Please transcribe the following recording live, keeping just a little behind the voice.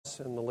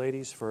and the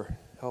ladies for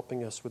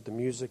helping us with the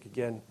music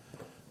again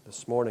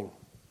this morning.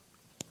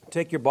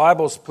 Take your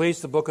Bibles,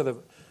 please, the book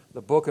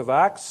of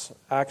Acts,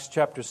 Acts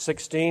chapter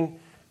 16,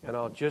 and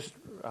I'll just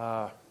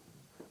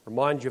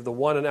remind you of the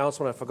one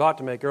announcement I forgot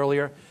to make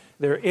earlier.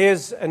 There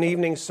is an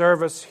evening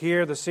service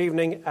here this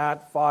evening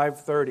at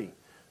 5:30,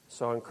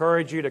 so I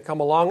encourage you to come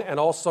along, and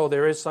also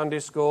there is Sunday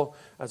school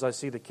as I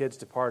see the kids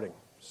departing.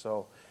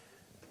 So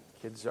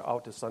kids are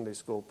out to Sunday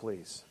school,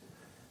 please.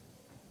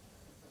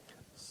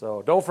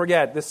 So don't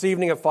forget, this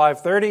evening at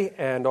 5:30,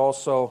 and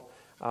also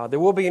there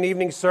will be an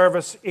evening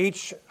service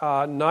each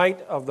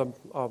night of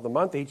the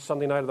month, each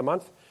Sunday night of the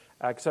month,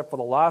 except for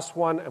the last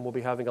one, and we'll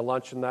be having a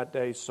luncheon that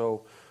day,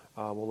 so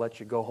we'll let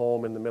you go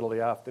home in the middle of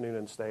the afternoon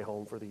and stay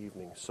home for the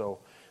evening. So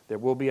there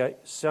will be a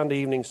Sunday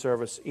evening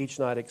service each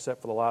night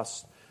except for the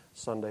last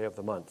Sunday of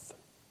the month.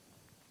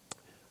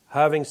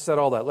 Having said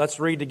all that, let's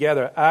read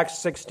together Acts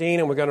 16,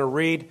 and we're going to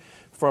read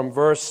from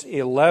verse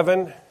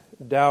 11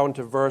 down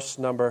to verse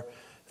number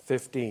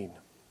 15.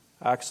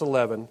 Acts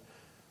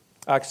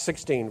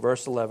 16,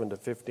 verse 11 to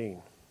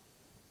 15.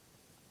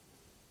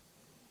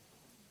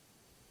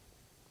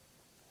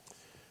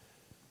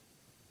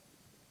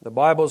 The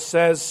Bible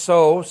says,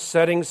 "So,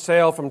 setting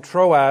sail from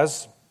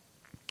Troas,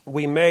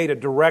 we made a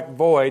direct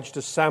voyage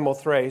to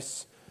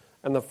Samothrace,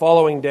 and the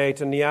following day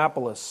to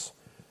Neapolis,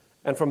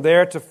 and from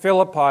there to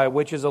Philippi,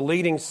 which is a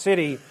leading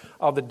city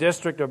of the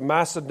district of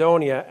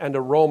Macedonia and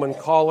a Roman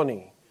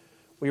colony.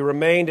 We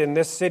remained in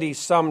this city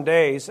some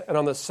days, and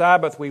on the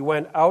Sabbath we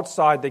went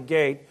outside the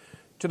gate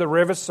to the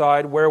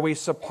riverside where we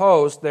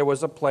supposed there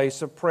was a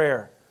place of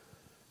prayer.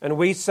 And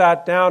we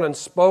sat down and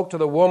spoke to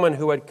the women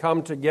who had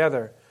come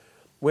together.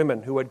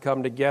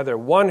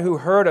 One who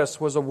heard us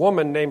was a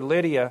woman named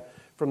Lydia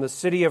from the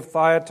city of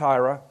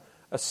Thyatira,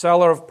 a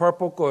seller of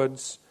purple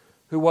goods,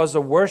 who was a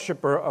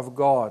worshiper of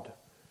God.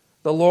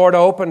 The Lord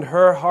opened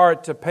her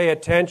heart to pay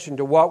attention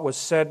to what was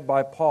said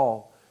by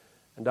Paul.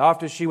 And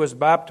after she was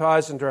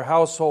baptized and her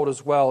household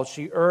as well,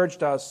 she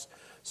urged us,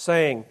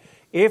 saying,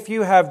 'If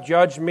you have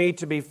judged me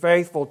to be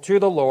faithful to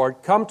the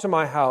Lord, come to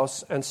my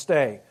house and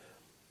stay.'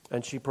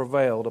 And she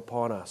prevailed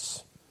upon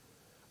us."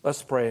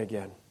 Let's pray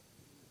again.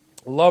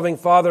 Loving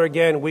Father,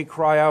 again we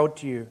cry out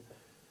to you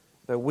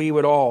that we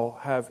would all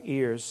have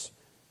ears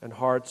and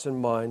hearts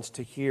and minds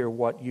to hear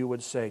what you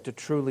would say, to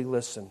truly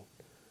listen.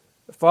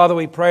 Father,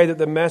 we pray that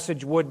the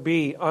message would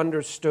be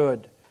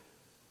understood.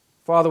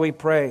 Father, we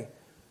pray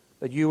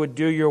that you would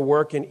do your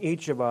work in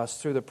each of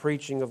us through the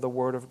preaching of the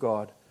Word of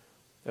God.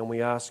 And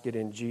we ask it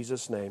in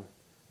Jesus' name.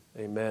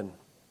 Amen.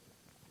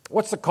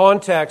 What's the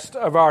context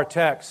of our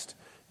text?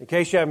 In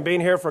case you haven't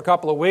been here for a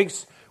couple of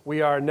weeks,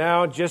 we are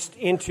now just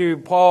into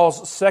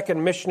Paul's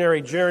second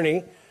missionary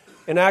journey.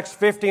 In Acts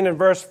 15 and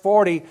verse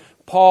 40,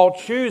 Paul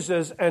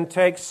chooses and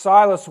takes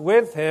Silas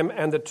with him,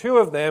 and the two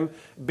of them,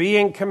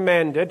 being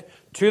commended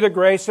to the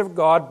grace of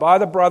God by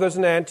the brothers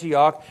in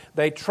Antioch,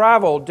 they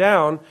travel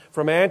down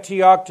from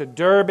Antioch to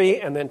Derbe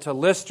and then to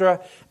Lystra.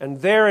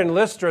 And there in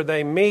Lystra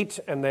they meet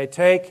and they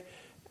take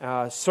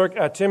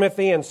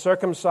Timothy and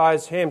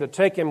circumcise him to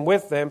take him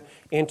with them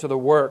into the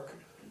work.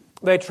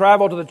 They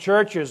travel to the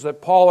churches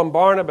that Paul and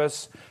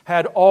Barnabas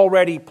had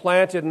already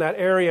planted in that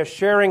area,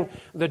 sharing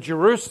the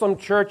Jerusalem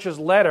church's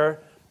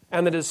letter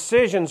and the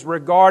decisions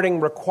regarding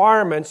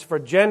requirements for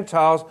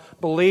Gentiles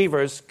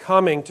believers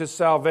coming to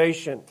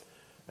salvation.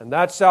 And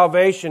that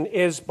salvation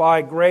is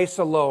by grace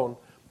alone,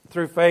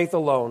 through faith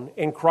alone,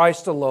 in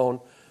Christ alone,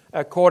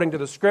 according to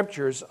the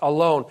Scriptures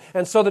alone.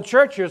 And so the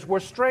churches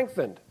were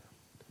strengthened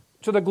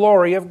to the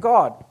glory of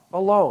God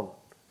alone.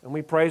 And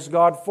we praise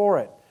God for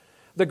it.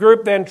 The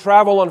group then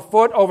travel on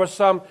foot over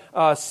some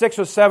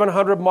 600 or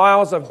 700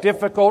 miles of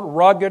difficult,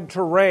 rugged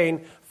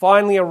terrain,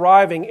 finally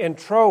arriving in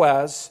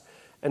Troas.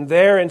 And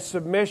there, in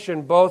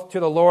submission both to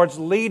the Lord's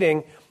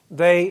leading,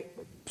 they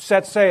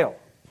set sail.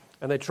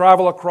 And they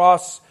travel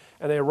across,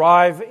 and they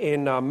arrive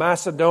in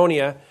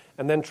Macedonia,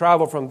 and then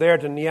travel from there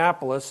to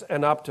Neapolis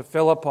and up to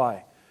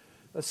Philippi.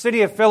 The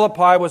city of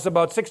Philippi was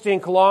about 16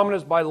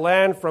 kilometers by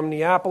land from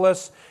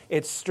Neapolis.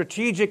 It's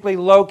strategically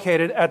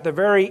located at the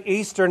very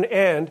eastern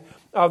end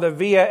of the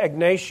Via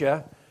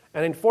Egnatia.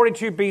 And in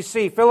 42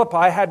 BC,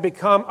 Philippi had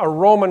become a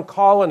Roman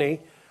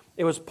colony.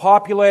 It was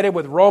populated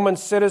with Roman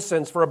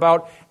citizens for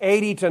about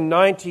 80 to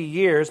 90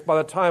 years by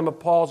the time of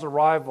Paul's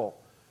arrival.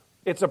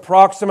 Its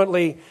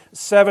approximately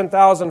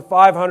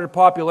 7,500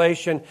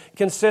 population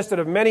consisted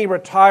of many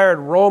retired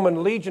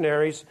Roman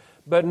legionaries,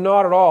 but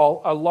not at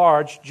all a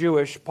large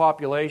Jewish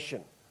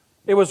population.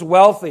 It was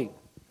wealthy,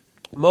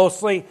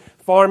 mostly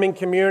farming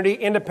community,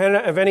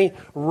 independent of any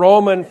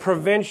Roman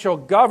provincial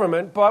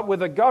government, but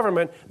with a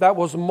government that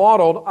was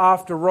modeled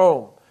after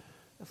Rome.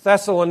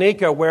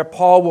 Thessalonica, where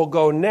Paul will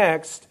go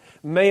next,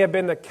 may have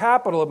been the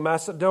capital of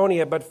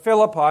Macedonia, but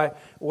Philippi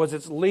was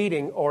its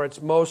leading or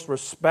its most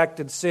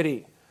respected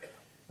city.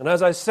 And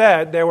as I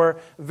said, there were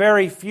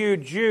very few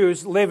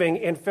Jews living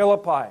in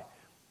Philippi.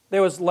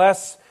 There was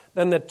less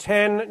than the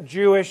 10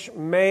 Jewish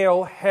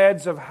male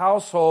heads of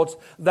households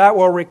that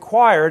were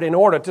required in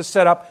order to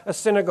set up a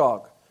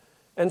synagogue.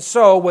 And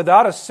so,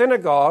 without a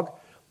synagogue,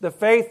 the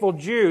faithful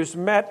Jews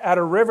met at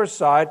a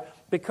riverside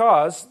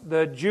because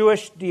the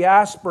Jewish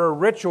diaspora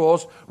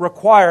rituals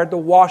required the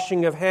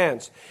washing of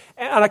hands.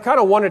 And I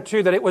kind of wondered,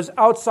 too, that it was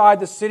outside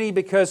the city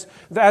because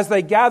as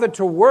they gathered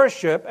to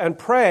worship and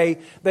pray,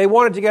 they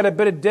wanted to get a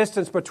bit of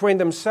distance between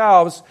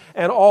themselves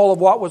and all of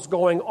what was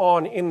going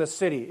on in the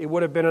city. It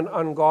would have been an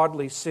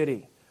ungodly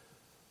city.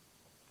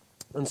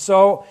 And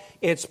so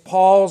it's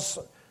Paul's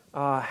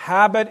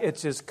habit,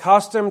 it's his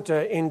custom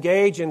to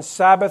engage in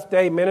Sabbath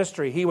day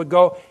ministry. He would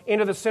go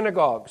into the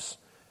synagogues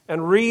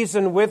and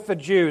reason with the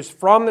Jews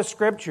from the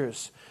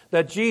Scriptures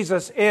that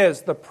Jesus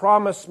is the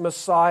promised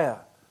Messiah,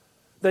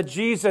 that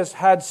Jesus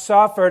had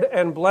suffered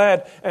and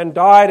bled and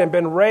died and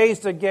been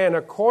raised again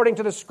according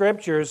to the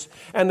Scriptures,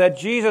 and that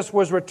Jesus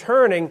was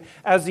returning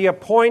as the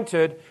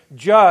appointed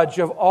judge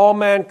of all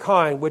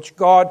mankind, which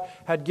God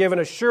had given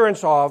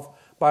assurance of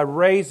by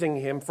raising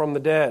him from the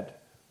dead.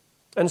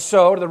 And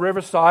so to the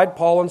riverside,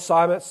 Paul and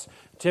Silas,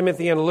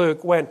 Timothy and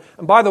Luke went.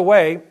 And by the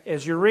way,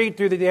 as you read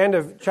through the end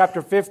of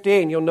chapter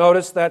 15, you'll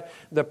notice that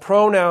the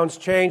pronouns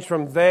change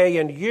from they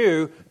and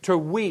you to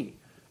we.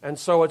 And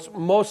so it's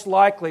most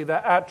likely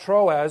that at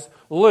Troas,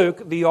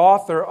 Luke, the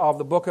author of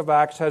the book of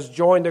Acts, has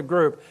joined a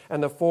group,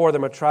 and the four of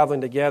them are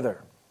traveling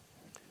together.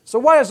 So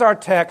what is our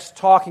text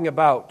talking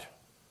about?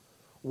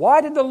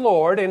 Why did the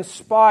Lord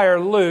inspire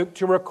Luke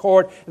to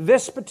record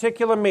this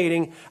particular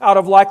meeting out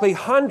of likely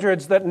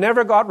hundreds that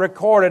never got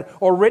recorded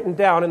or written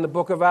down in the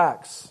book of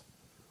Acts?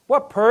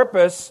 What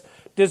purpose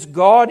does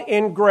God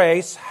in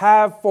grace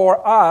have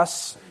for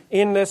us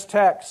in this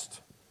text?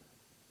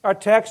 Our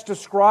text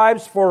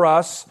describes for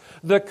us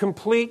the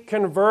complete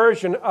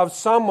conversion of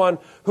someone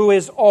who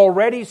is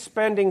already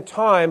spending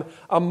time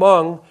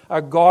among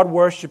a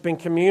God-worshiping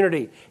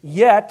community.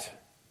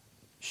 Yet,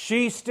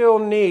 she still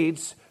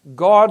needs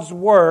God's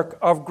work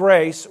of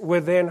grace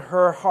within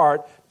her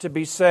heart to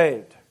be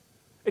saved.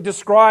 It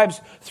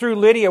describes through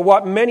Lydia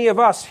what many of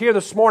us here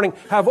this morning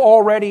have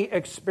already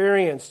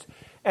experienced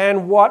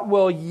and what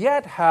will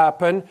yet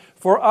happen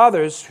for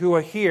others who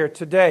are here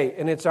today.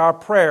 And it's our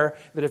prayer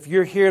that if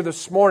you're here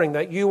this morning,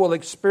 that you will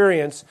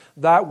experience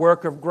that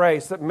work of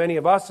grace that many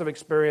of us have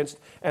experienced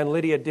and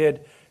Lydia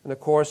did in the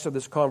course of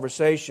this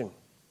conversation.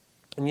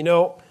 And you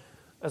know,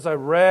 as I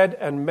read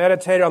and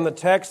meditated on the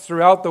text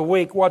throughout the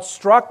week, what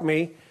struck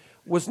me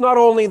was not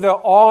only the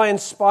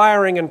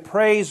awe-inspiring and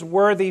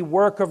praiseworthy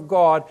work of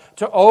God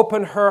to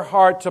open her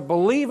heart to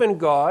believe in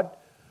God,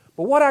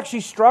 but what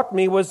actually struck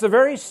me was the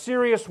very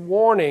serious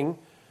warning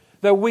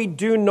that we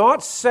do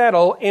not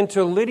settle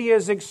into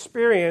Lydia's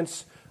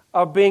experience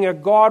of being a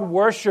God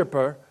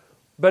worshiper,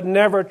 but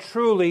never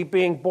truly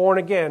being born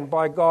again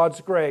by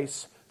God's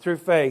grace through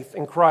faith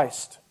in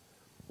Christ.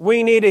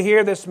 We need to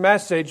hear this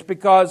message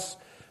because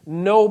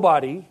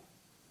nobody,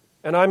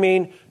 and I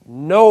mean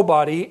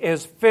nobody,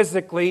 is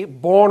physically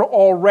born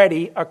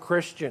already a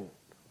Christian.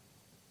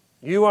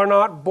 You are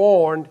not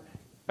born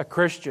a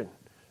Christian.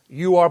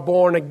 You are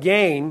born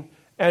again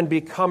and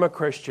become a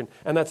Christian.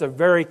 And that's a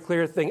very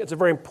clear thing. It's a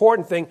very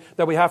important thing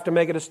that we have to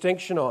make a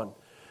distinction on.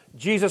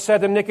 Jesus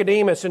said to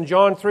Nicodemus in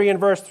John 3 and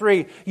verse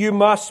 3, you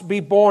must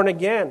be born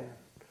again.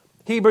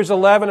 Hebrews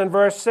 11 and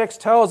verse 6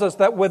 tells us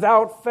that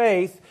without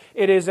faith,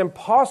 it is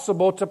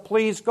impossible to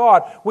please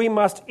God. We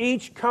must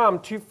each come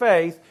to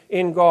faith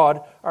in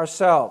God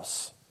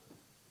ourselves.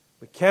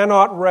 We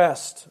cannot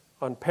rest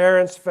on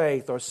parents'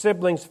 faith or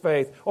siblings'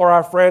 faith or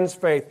our friends'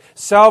 faith.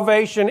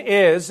 Salvation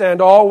is and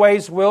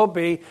always will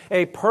be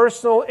a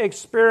personal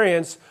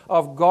experience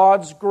of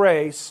God's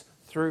grace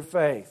through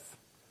faith.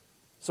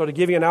 So to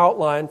give you an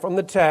outline from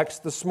the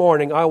text this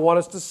morning, I want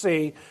us to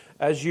see,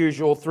 as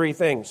usual, three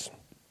things.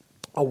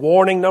 A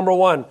warning, number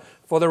one,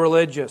 for the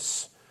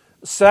religious.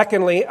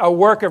 Secondly, a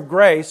work of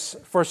grace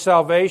for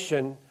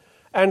salvation.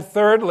 And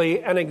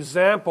thirdly, an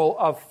example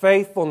of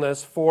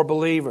faithfulness for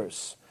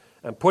believers.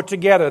 And put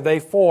together, they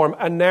form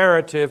a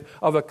narrative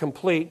of a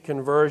complete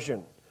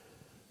conversion.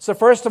 So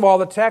first of all,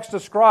 the text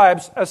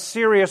describes a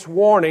serious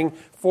warning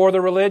for the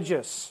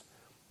religious.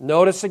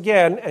 Notice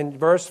again in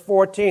verse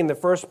 14, the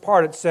first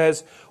part, it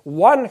says,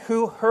 one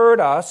who heard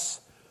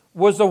us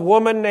was a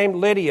woman named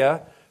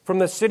Lydia from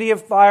the city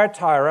of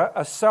Thyatira,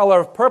 a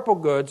seller of purple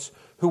goods,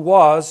 who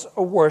was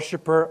a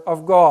worshiper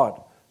of God.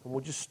 And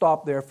we'll just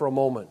stop there for a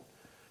moment.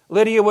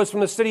 Lydia was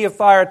from the city of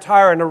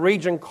Thyatira in a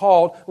region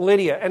called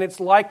Lydia, and it's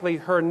likely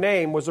her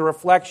name was a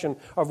reflection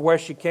of where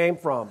she came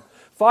from.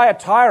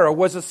 Thyatira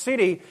was a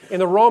city in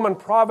the Roman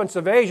province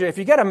of Asia. If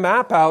you get a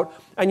map out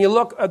and you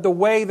look at the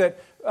way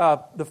that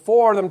the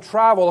four of them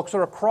travel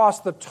sort of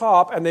across the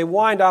top and they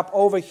wind up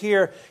over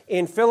here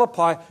in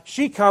Philippi,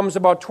 she comes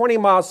about 20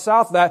 miles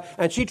south of that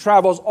and she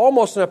travels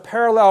almost in a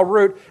parallel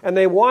route and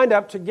they wind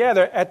up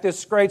together at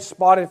this great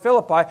spot in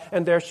Philippi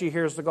and there she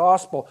hears the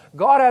gospel.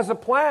 God has a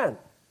plan.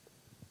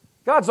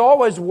 God's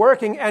always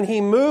working, and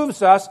He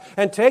moves us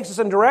and takes us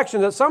in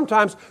directions that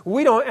sometimes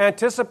we don't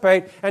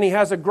anticipate, and He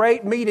has a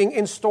great meeting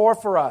in store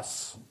for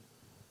us.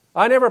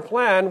 I never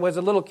planned, as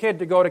a little kid,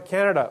 to go to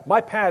Canada.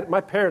 My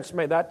parents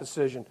made that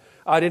decision.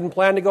 I didn't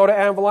plan to go to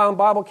Anvil Island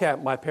Bible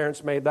Camp. My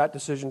parents made that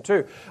decision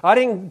too. I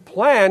didn't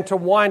plan to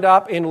wind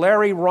up in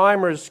Larry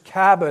Reimer's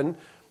cabin.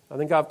 I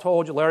think I've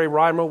told you, Larry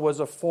Reimer was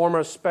a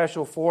former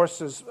Special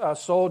Forces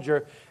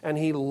soldier, and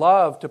he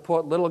loved to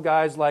put little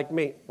guys like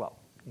me, well,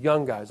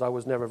 young guys, I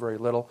was never very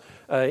little,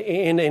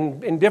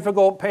 in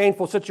difficult,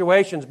 painful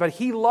situations, but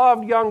he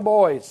loved young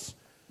boys.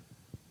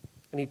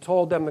 And he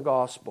told them the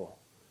gospel.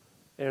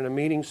 And in a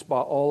meeting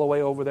spot all the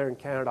way over there in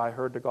Canada, I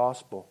heard the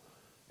gospel.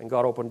 And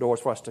God opened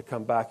doors for us to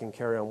come back and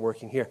carry on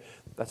working here.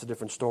 That's a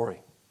different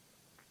story.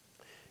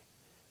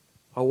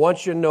 I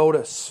want you to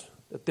notice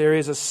that there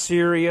is a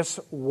serious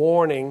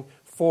warning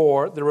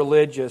for the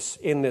religious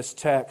in this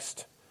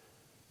text.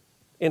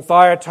 In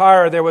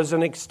Thyatira, there was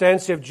an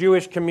extensive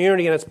Jewish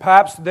community, and it's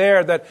perhaps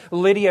there that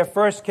Lydia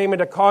first came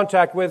into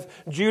contact with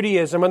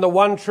Judaism and the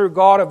one true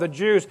God of the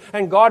Jews.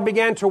 And God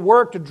began to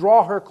work to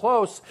draw her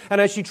close. And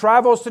as she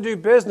travels to do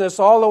business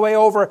all the way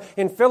over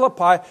in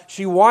Philippi,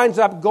 she winds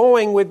up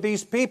going with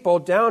these people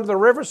down to the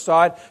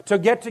riverside to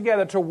get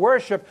together, to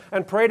worship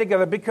and pray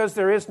together, because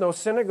there is no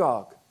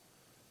synagogue.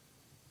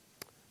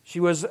 She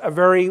was a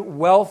very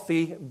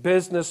wealthy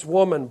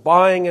businesswoman,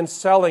 buying and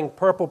selling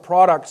purple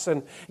products.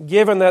 And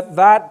given that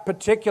that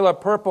particular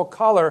purple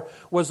color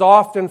was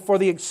often for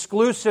the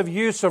exclusive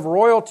use of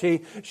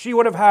royalty, she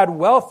would have had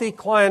wealthy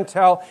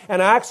clientele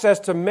and access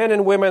to men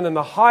and women in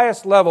the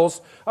highest levels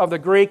of the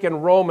Greek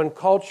and Roman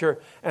culture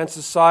and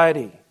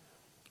society.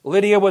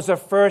 Lydia was a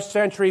first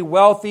century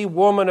wealthy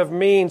woman of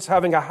means,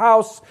 having a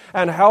house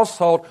and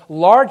household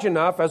large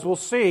enough, as we'll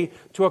see,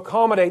 to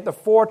accommodate the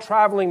 4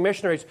 traveling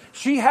missionaries.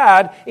 She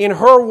had, in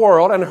her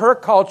world and her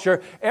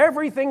culture,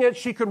 everything that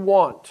she could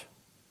want.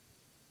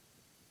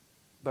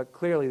 But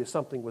clearly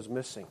something was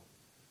missing,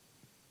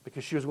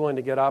 because she was willing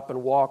to get up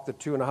and walk the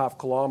 2.5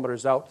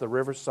 kilometers out to the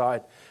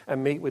riverside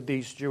and meet with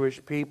these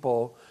Jewish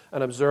people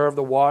and observe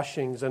the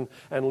washings and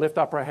lift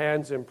up her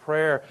hands in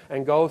prayer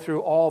and go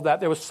through all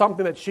that. There was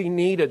something that she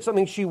needed,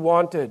 something she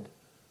wanted.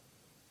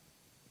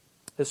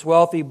 This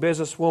wealthy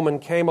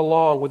businesswoman came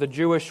along with the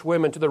Jewish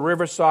women to the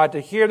riverside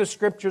to hear the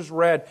scriptures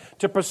read,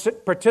 to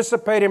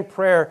participate in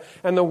prayer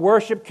and the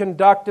worship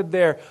conducted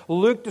there.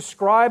 Luke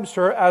describes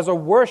her as a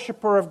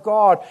worshiper of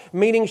God,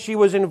 meaning she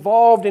was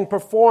involved in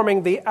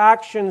performing the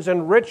actions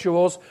and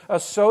rituals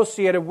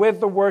associated with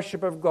the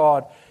worship of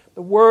God.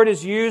 The word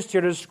is used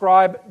here to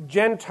describe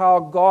Gentile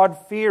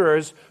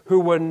God-fearers who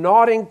were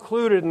not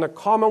included in the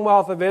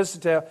commonwealth of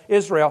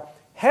Israel,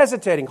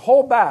 hesitating,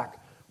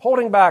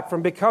 holding back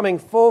from becoming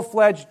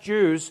full-fledged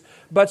Jews,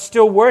 but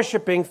still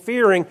worshiping,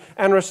 fearing,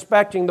 and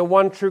respecting the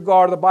one true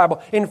God of the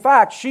Bible. In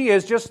fact, she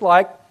is just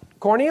like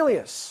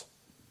Cornelius.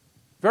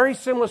 Very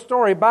similar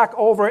story back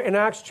over in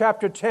Acts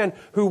chapter 10,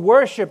 who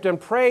worshipped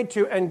and prayed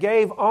to and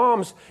gave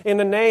alms in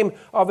the name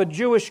of a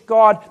Jewish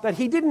God that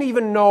he didn't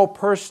even know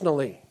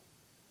personally.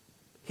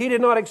 He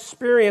did not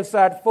experience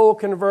that full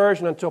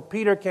conversion until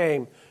Peter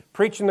came,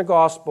 preaching the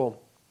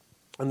gospel,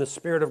 and the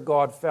Spirit of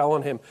God fell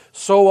on him.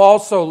 So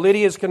also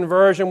Lydia's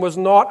conversion was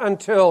not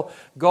until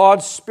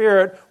God's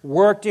Spirit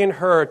worked in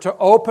her to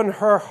open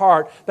her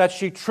heart that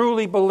she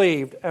truly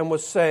believed and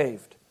was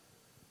saved.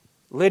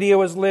 Lydia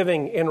was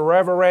living in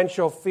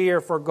reverential fear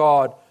for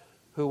God,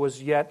 who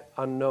was yet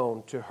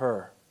unknown to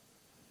her.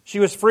 She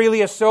was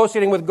freely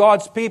associating with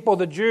God's people,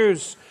 the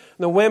Jews,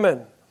 the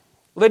women.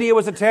 Lydia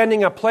was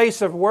attending a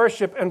place of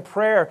worship and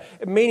prayer,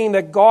 meaning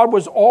that God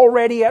was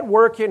already at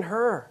work in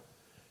her.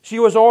 She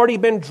was already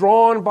been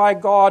drawn by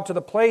God to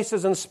the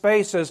places and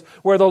spaces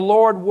where the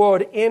Lord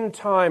would, in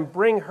time,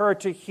 bring her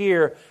to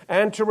hear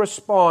and to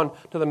respond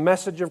to the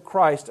message of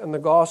Christ and the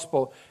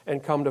gospel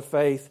and come to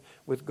faith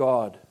with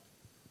God.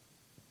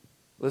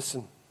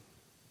 Listen,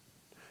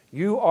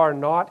 you are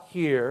not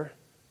here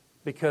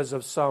because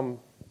of some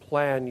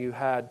plan you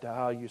had to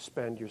how you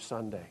spend your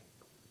Sunday.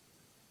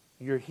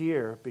 You're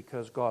here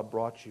because God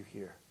brought you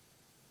here.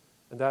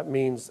 And that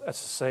means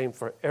that's the same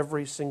for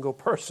every single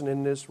person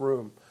in this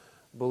room,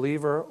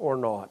 believer or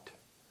not.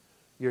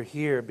 You're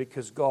here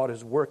because God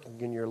is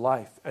working in your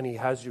life, and He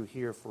has you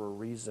here for a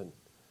reason.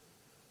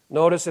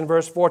 Notice in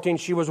verse 14,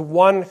 she was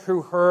one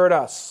who heard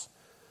us.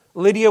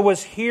 Lydia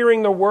was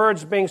hearing the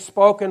words being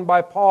spoken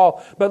by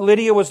Paul, but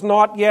Lydia was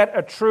not yet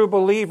a true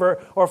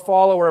believer or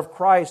follower of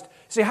Christ.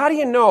 See, how do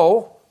you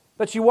know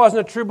that she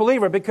wasn't a true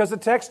believer? Because the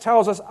text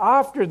tells us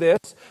after this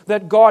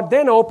that God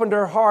then opened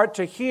her heart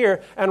to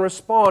hear and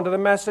respond to the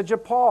message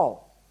of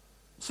Paul.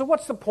 So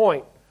what's the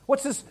point?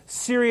 What's this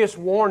serious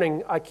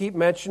warning I keep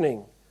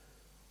mentioning?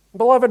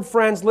 Beloved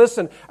friends,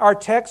 listen, our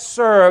text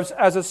serves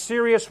as a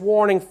serious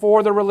warning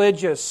for the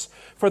religious,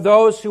 for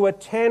those who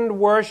attend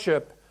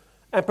worship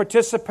and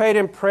participate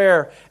in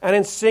prayer and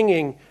in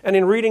singing and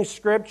in reading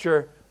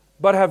Scripture,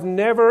 but have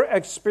never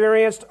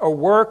experienced a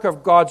work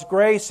of God's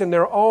grace in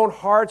their own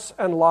hearts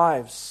and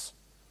lives.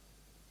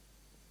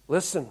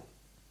 Listen,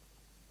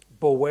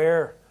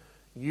 beware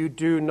you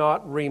do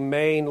not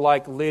remain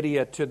like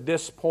Lydia to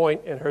this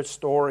point in her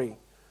story.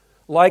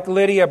 Like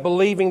Lydia,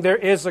 believing there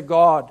is a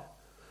God.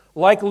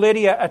 Like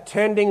Lydia,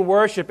 attending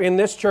worship in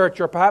this church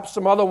or perhaps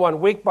some other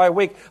one week by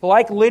week.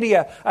 Like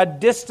Lydia, a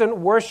distant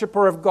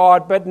worshiper of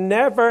God, but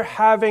never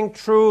having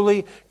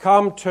truly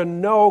come to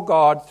know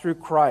God through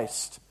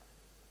Christ.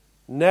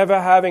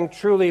 Never having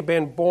truly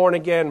been born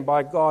again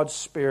by God's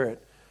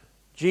Spirit.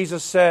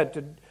 Jesus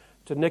said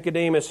to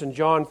Nicodemus in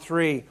John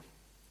 3,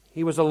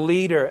 he was a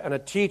leader and a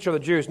teacher of the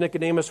Jews,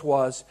 Nicodemus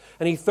was,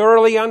 and he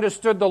thoroughly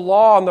understood the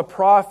law and the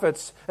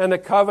prophets and the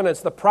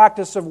covenants, the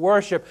practice of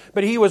worship,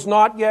 but he was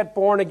not yet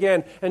born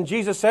again. And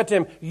Jesus said to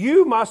him,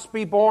 you must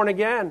be born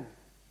again.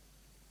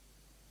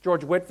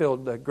 George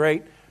Whitefield, the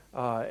great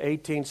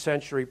 18th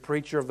century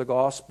preacher of the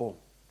gospel,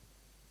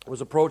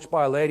 was approached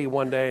by a lady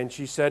one day and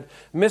she said,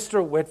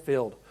 Mr.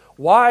 Whitefield,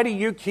 why do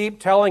you keep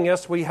telling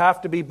us we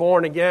have to be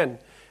born again?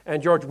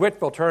 And George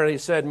Whitefield turned and he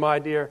said, my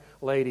dear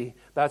lady,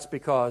 that's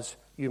because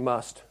you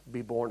must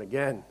be born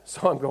again.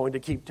 So I'm going to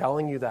keep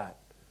telling you that.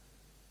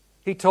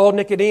 He told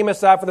Nicodemus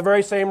that for the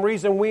very same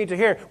reason we need to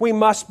hear. We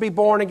must be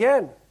born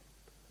again.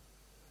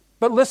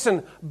 But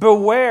listen,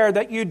 beware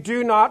that you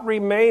do not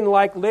remain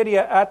like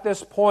Lydia at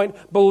this point,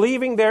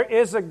 believing there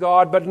is a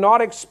God, but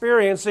not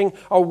experiencing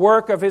a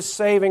work of His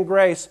saving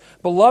grace.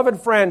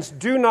 Beloved friends,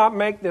 do not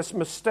make this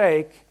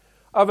mistake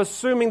of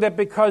assuming that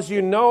because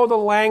you know the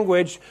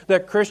language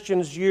that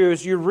Christians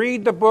use, you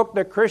read the book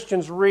that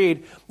Christians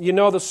read, you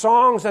know the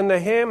songs and the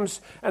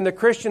hymns and the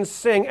Christians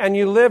sing, and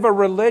you live a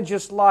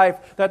religious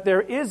life, that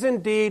there is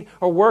indeed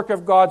a work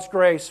of God's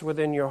grace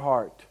within your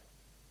heart.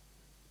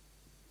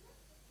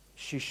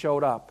 She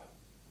showed up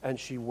and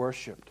she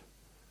worshiped.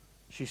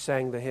 She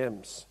sang the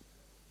hymns.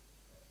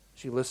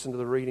 She listened to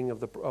the reading of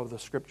the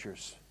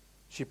Scriptures.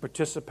 She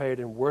participated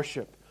in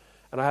worship.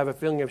 And I have a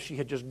feeling if she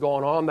had just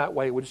gone on that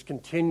way, it would just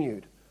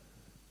continued.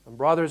 And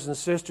brothers and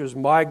sisters,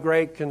 my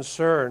great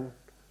concern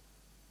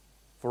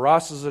for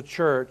us as a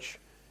church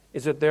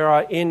is that there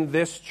are in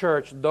this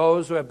church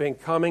those who have been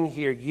coming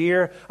here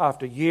year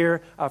after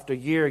year after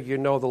year. You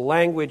know the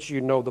language,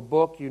 you know the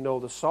book, you know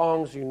the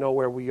songs, you know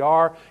where we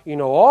are, you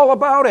know all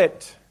about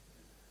it.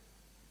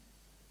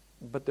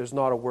 But there's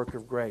not a work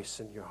of grace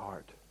in your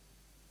heart.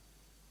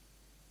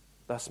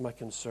 That's my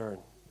concern.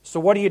 So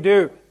what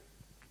do?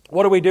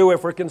 What do we do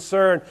if we're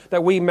concerned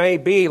that we may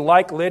be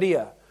like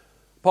Lydia?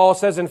 Paul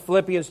says in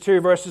Philippians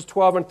 2, verses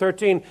 12 and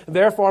 13,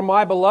 therefore,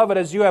 my beloved,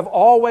 as you have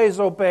always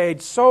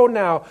obeyed, so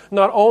now,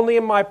 not only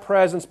in my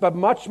presence, but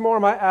much more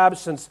in my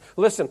absence.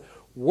 Listen,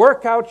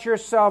 work out your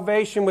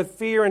salvation with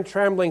fear and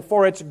trembling,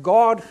 for it's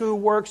God who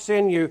works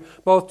in you,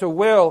 both to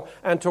will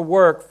and to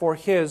work for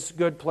His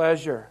good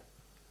pleasure.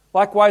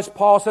 Likewise,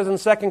 Paul says in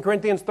 2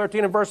 Corinthians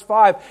 13 and verse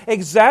 5,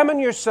 examine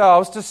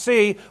yourselves to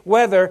see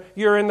whether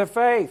you're in the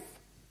faith.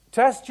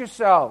 Test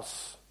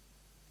yourselves.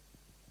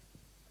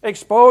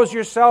 Expose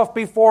yourself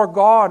before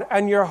God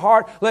and your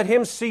heart. Let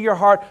Him see your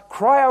heart.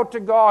 Cry out to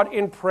God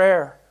in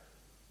prayer,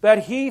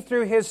 that He,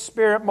 through His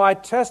Spirit,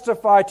 might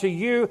testify to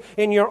you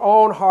in your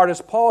own heart.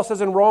 As Paul says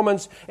in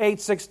Romans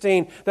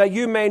 8:16, that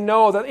you may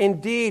know that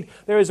indeed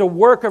there is a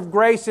work of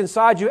grace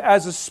inside you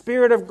as the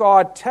Spirit of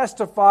God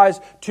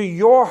testifies to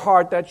your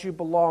heart that you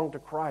belong to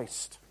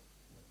Christ.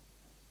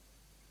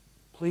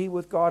 Plead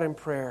with God in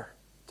prayer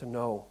to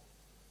know.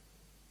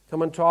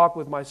 Come and talk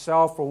with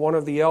myself or one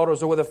of the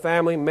elders or with a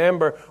family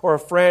member or a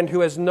friend who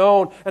has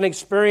known and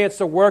experienced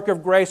the work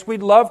of grace.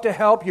 We'd love to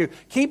help you.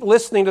 Keep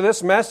listening to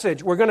this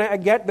message. We're going to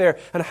get there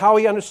and how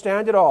we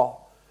understand it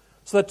all.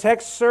 So the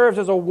text serves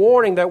as a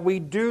warning that we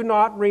do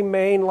not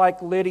remain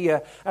like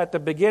Lydia at the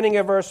beginning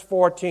of verse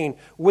 14.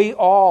 We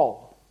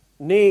all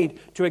need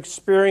to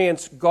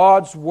experience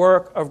God's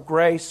work of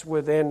grace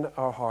within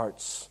our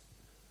hearts.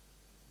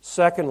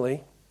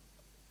 Secondly,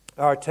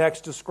 our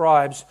text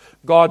describes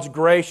God's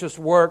gracious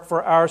work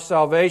for our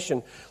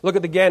salvation. Look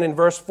at again in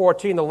verse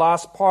 14, the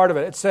last part of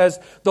it. It says,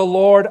 the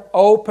Lord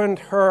opened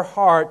her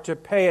heart to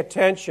pay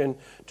attention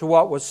to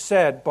what was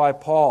said by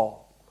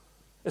Paul.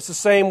 It's the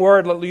same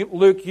word that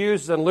Luke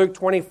uses in Luke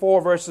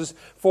 24, verses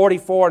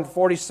 44 and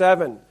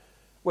 47,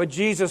 where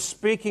Jesus,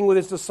 speaking with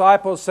His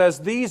disciples, says,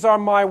 these are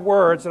my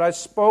words that I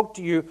spoke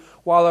to you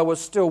while I was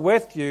still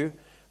with you,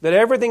 that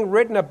everything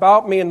written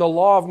about me in the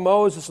law of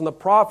Moses and the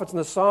prophets and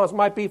the Psalms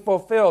might be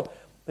fulfilled.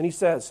 And He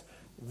says,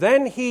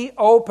 then He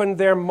opened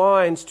their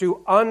minds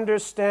to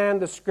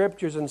understand the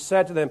Scriptures and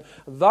said to them,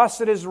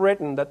 thus it is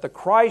written that the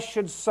Christ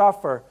should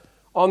suffer,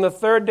 on the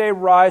third day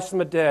rise from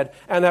the dead,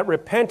 and that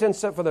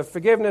repentance for the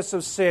forgiveness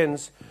of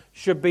sins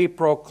should be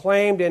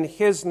proclaimed in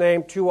His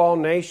name to all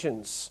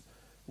nations.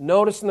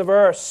 Notice in the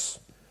verse,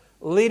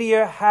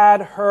 Lydia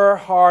had her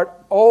heart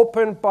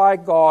opened by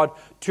God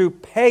to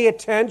pay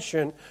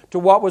attention to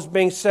what was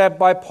being said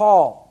by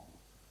Paul.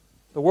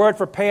 The word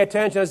for pay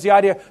attention is the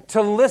idea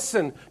to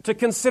listen, to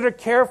consider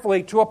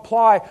carefully, to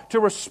apply, to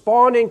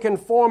respond in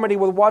conformity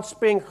with what's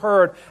being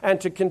heard,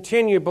 and to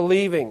continue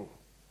believing.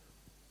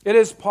 It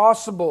is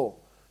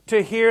possible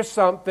to hear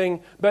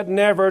something but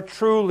never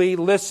truly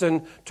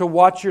listen to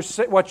what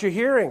you're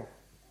hearing.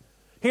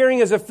 Hearing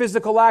is a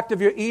physical act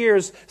of your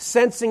ears,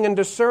 sensing and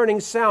discerning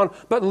sound,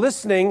 but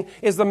listening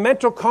is the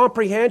mental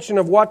comprehension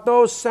of what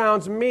those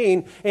sounds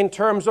mean in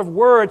terms of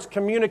words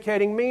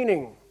communicating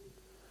meaning.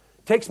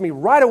 Takes me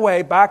right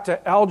away back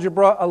to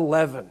Algebra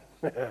 11.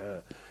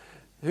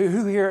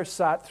 Who here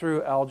sat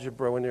through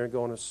algebra when they were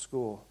going to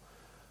school?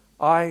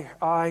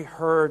 I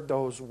heard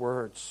those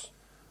words.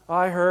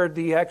 I heard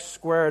the x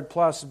squared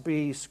plus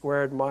b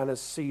squared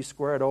minus c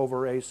squared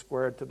over a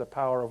squared to the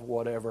power of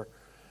whatever.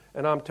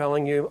 And I'm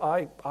telling you,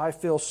 I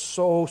feel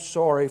so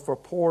sorry for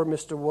poor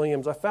Mr.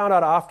 Williams. I found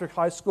out after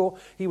high school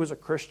he was a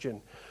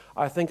Christian.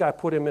 I think I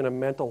put him in a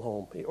mental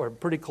home, or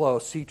pretty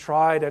close. He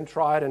tried and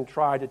tried and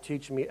tried to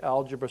teach me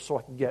algebra so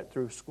I could get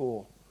through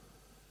school.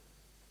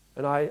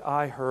 And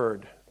I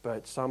heard,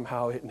 but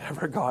somehow it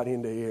never got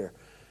into here.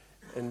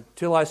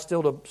 Until I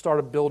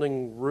started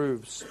building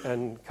roofs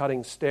and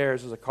cutting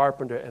stairs as a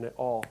carpenter, and it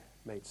all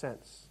made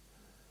sense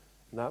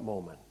in that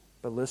moment.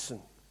 But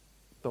listen.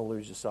 Don't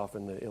lose yourself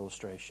in the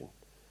illustration.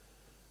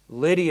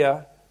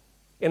 Lydia,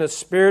 in a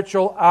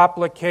spiritual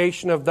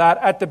application of that,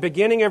 at the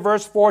beginning of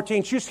verse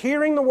 14, she's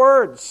hearing the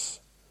words.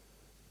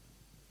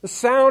 The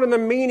sound and the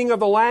meaning of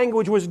the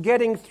language was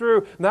getting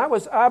through, and that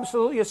was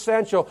absolutely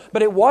essential.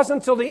 But it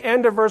wasn't until the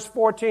end of verse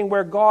 14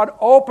 where God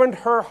opened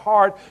her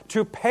heart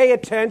to pay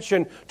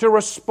attention, to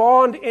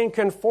respond in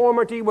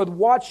conformity with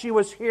what she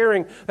was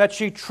hearing, that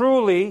she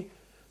truly,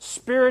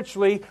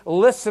 spiritually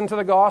listened to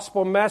the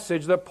gospel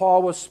message that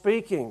Paul was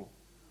speaking.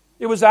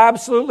 It was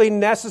absolutely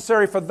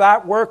necessary for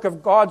that work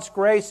of God's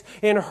grace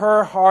in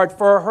her heart,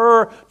 for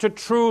her to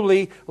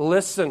truly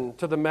listen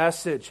to the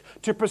message,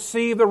 to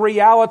perceive the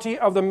reality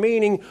of the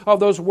meaning of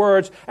those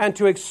words, and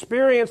to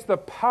experience the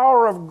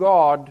power of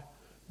God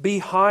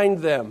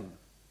behind them.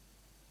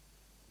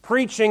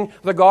 Preaching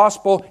the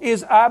gospel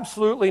is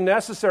absolutely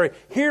necessary.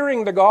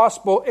 Hearing the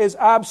gospel is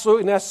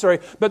absolutely necessary.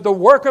 But the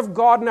work of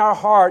God in our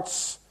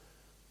hearts,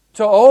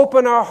 to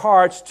open our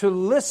hearts, to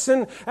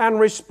listen and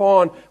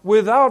respond.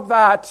 Without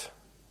that,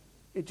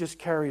 it just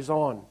carries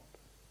on.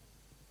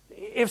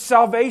 If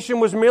salvation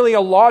was merely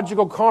a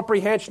logical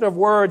comprehension of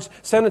words,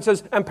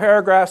 sentences, and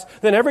paragraphs,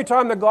 then every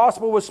time the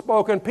gospel was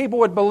spoken, people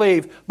would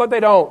believe, but they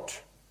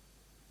don't.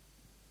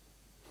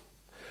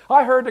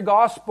 I heard the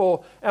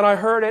gospel, and I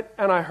heard it,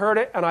 and I heard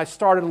it, and I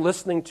started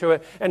listening to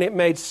it, and it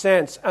made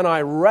sense, and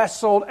I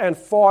wrestled and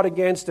fought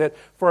against it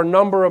for a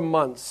number of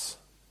months.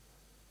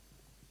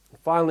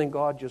 Finally,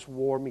 God just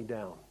wore me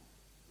down.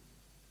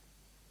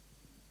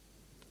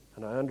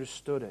 And I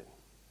understood it,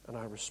 and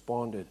I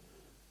responded,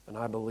 and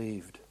I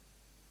believed.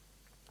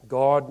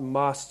 God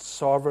must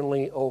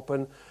sovereignly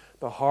open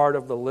the heart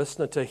of the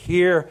listener to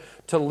hear,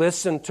 to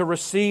listen, to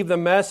receive the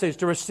message,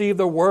 to receive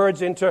the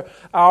words into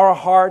our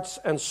hearts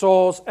and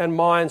souls and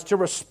minds, to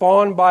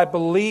respond by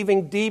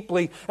believing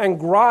deeply and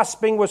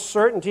grasping with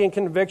certainty and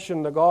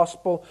conviction the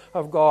gospel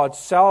of God.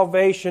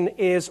 Salvation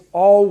is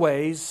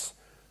always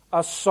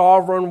a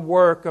sovereign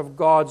work of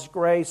God's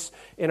grace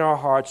in our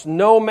hearts.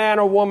 No man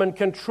or woman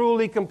can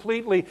truly,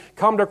 completely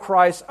come to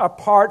Christ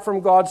apart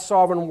from God's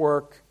sovereign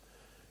work.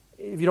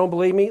 If you don't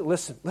believe me,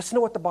 listen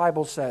to what the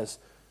Bible says.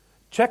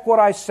 Check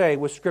what I say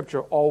with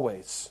Scripture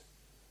always.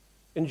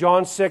 In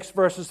John 6,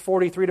 verses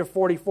 43 to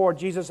 44,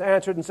 Jesus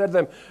answered and said to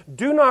them,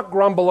 "Do not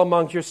grumble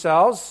among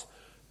yourselves.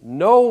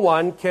 No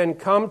one can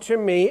come to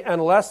me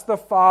unless the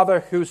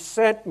Father who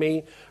sent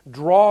me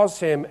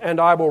draws him, and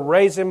I will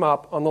raise him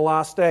up on the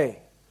last day."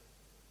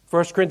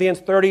 1 Corinthians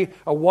 30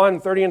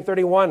 and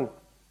 31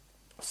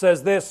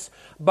 says this,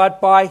 "But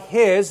by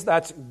His,"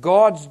 that's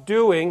God's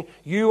doing,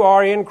 "you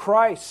are in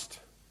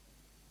Christ."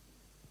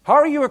 How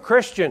are you a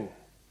Christian?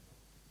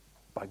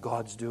 By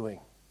God's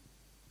doing.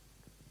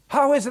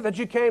 How is it that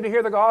you came to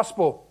hear the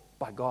gospel?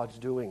 By God's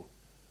doing.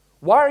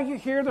 Why are you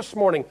here this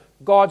morning?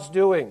 God's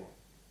doing.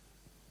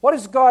 What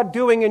is God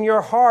doing in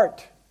your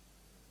heart?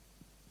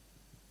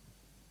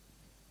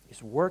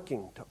 He's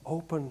working to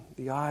open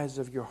the eyes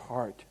of your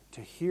heart,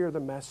 to hear the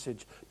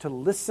message, to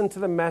listen to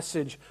the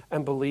message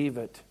and believe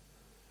it.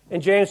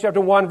 In James chapter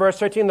 1, verse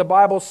 13, the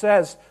Bible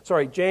says,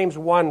 James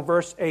 1,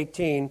 verse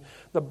 18,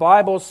 the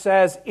Bible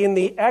says, "In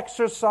the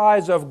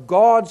exercise of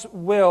God's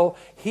will,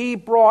 He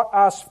brought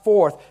us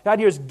forth." That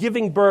here is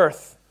giving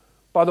birth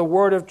by the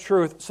word of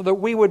truth, so that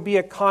we would be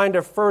a kind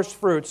of first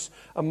fruits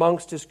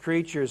amongst His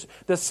creatures.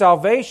 The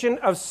salvation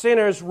of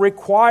sinners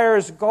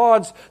requires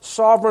God's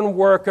sovereign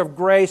work of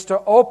grace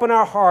to open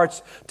our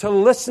hearts, to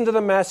listen to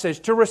the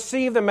message, to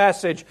receive the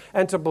message,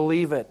 and to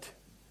believe it.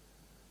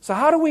 So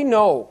how do we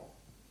know?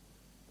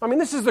 I mean,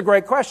 this is the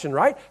great question,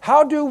 right?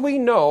 How do we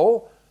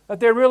know that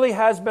there really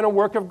has been a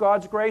work of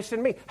God's grace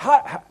in me?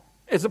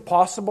 Is it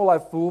possible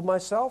I've fooled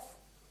myself?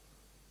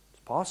 It's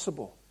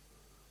possible.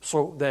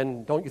 So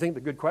then, don't you think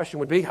the good question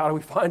would be, how do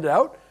we find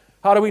out?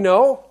 How do we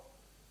know?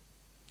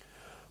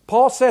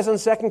 Paul says in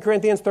 2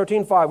 Corinthians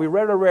 13:5, we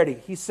read it already,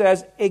 he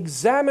says,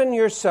 "Examine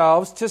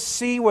yourselves to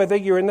see whether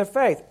you're in the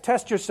faith."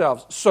 Test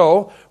yourselves.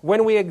 So,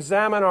 when we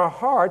examine our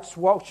hearts,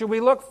 what should we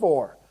look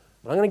for?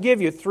 I'm going to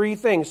give you 3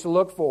 things to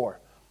look for.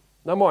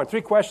 Number 1, 3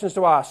 questions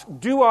to ask.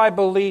 Do I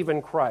believe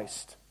in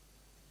Christ?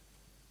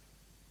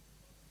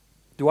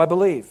 Do I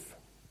believe?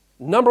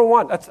 Number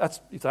one,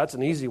 that's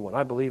an easy one.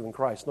 I believe in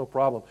Christ, no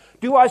problem.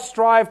 Do I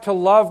strive to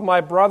love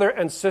my brother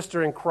and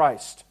sister in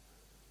Christ?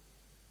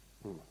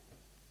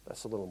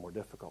 That's a little more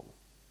difficult.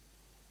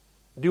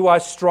 Do I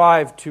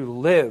strive to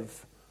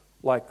live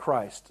like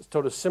Christ?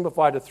 So to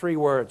simplify to 3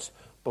 words,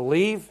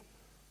 believe,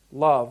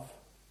 love,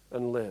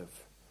 and live.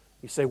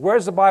 You say, where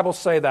does the Bible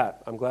say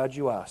that? I'm glad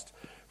you asked.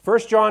 1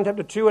 John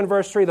chapter 2 and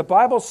verse 3, the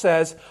Bible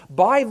says,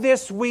 by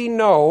this we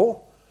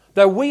know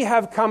that we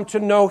have come to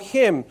know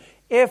Him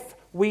if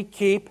we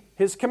keep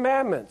His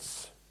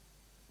commandments.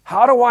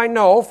 How do I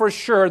know for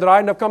sure that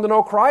I have come to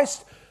know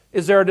Christ?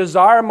 Is there a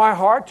desire in my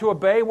heart to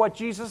obey what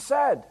Jesus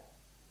said?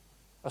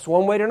 That's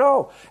one way to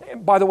know.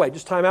 And by the way,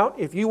 just time out.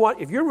 If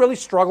you're really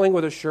struggling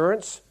with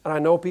assurance, and I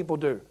know people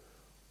do,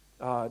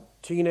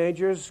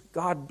 teenagers,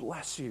 God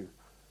bless you.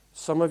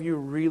 Some of you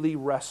really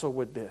wrestle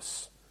with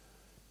this.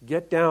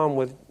 Get down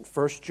with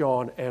 1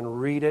 John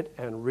and read it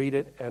and read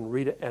it and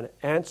read it and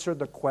answer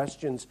the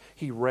questions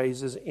he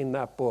raises in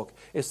that book.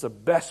 It's the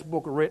best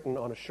book written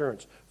on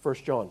assurance, 1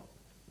 John.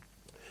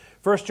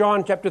 1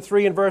 John chapter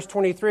 3 and verse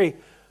 23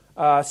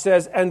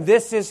 says, and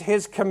this is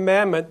His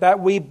commandment, that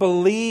we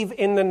believe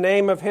in the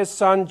name of His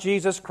Son,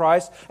 Jesus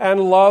Christ, and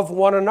love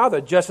one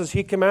another, just as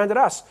He commanded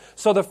us.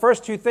 So the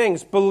first 2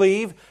 things,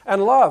 believe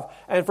and love.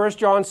 And 1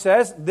 John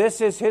says,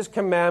 this is His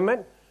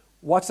commandment.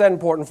 What's that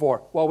important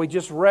for? Well, we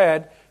just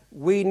read,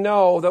 we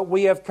know that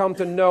we have come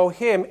to know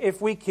Him if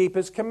we keep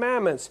His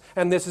commandments.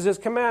 And this is His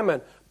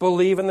commandment.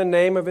 Believe in the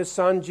name of His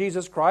Son,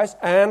 Jesus Christ,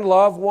 and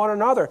love one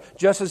another,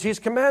 just as He's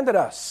commanded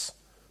us.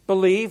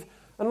 Believe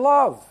and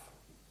love.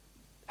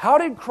 How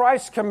did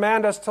Christ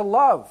command us to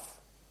love?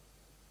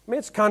 I mean,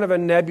 it's kind of a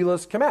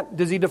nebulous command.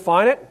 Does He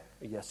define it?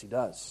 Yes, He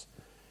does.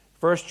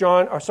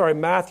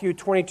 Matthew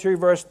 22,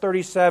 verse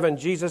 37,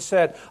 Jesus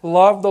said,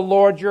 love the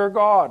Lord your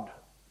God.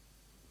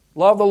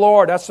 Love the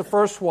Lord, that's the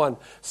first one.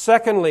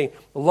 Secondly,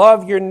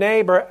 love your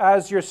neighbor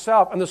as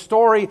yourself. And the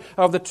story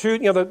of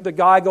the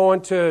guy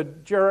going to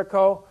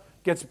Jericho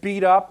gets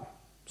beat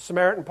up.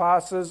 Samaritan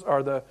passes,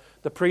 or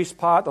the priest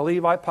the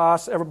Levite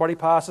passes, everybody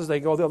passes, they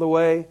go the other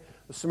way.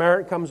 The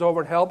Samaritan comes over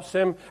and helps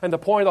him. And the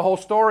point of the whole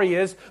story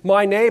is,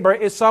 my neighbor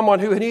is someone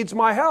who needs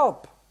my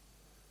help.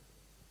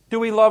 Do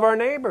we love our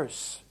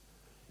neighbors?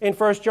 In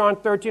 1 John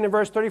 13 and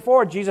verse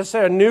 34, Jesus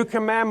said, a new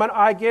commandment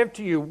I give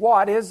to you.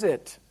 What is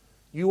it?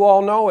 You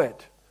all know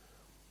it.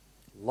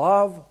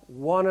 Love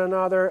one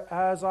another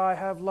as I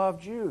have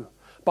loved you.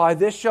 By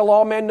this shall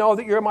all men know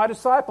that you're my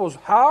disciples.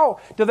 How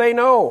do they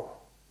know?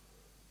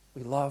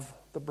 We love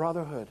the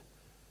brotherhood.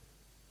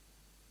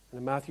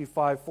 In Matthew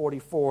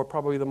 5:44,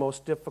 probably the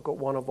most difficult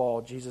one of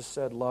all, Jesus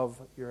said, love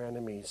your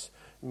enemies,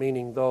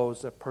 meaning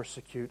those that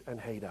persecute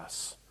and hate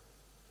us.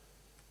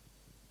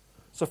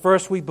 So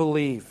first we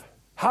believe.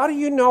 How do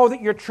you know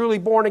that you're truly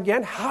born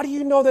again? How do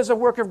you know there's a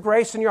work of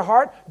grace in your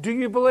heart? Do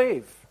you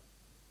believe?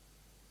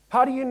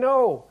 How do you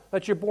know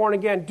that you're born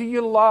again? Do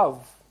you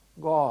love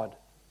God?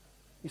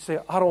 You say,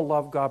 I don't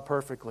love God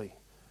perfectly.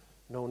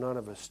 No, none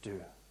of us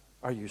do.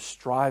 Are you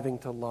striving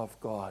to love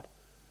God?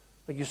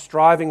 Are you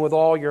striving with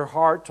all your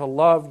heart to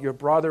love your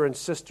brother and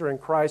sister in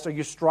Christ? Are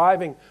you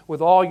striving with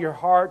all your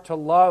heart to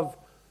love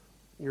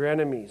your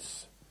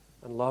enemies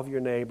and love your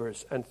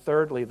neighbors? And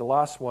thirdly, the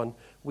last one,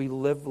 we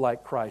live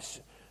like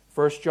Christ.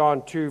 1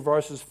 John 2,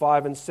 verses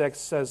 5 and 6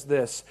 says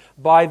this,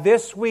 by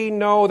this we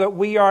know that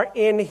we are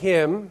in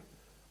Him.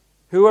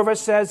 Whoever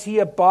says he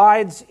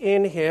abides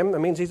in Him, that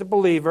means he's a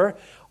believer,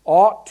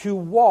 ought to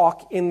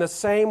walk in the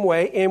same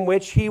way in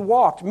which He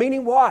walked.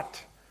 Meaning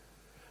what?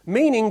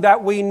 Meaning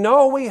that we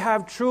know we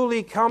have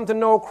truly come to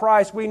know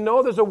Christ. We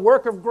know there's a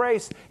work of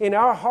grace in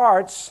our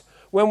hearts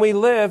when we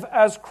live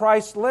as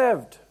Christ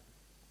lived.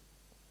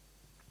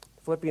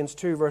 Philippians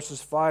 2,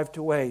 verses 5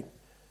 to 8.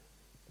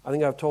 I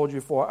think I've told you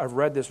before, I've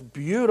read this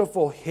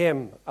beautiful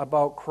hymn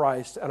about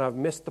Christ, and I've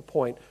missed the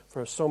point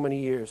for so many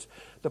years.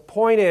 The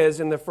point is,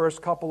 in the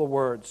first couple of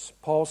words,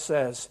 Paul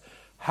says,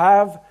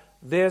 have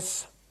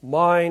this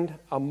mind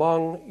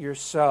among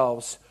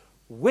yourselves,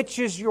 which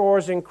is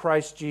yours in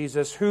Christ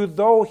Jesus, who,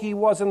 though He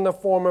was in the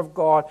form of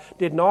God,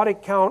 did not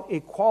account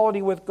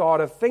equality with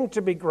God a thing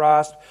to be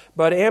grasped,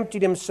 but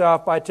emptied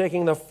Himself by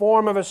taking the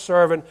form of a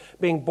servant,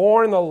 being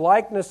born in the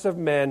likeness of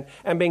men,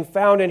 and being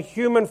found in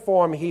human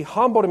form, He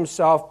humbled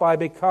Himself by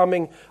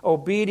becoming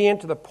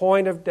obedient to the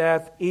point of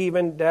death,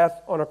 even death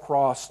on a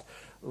cross.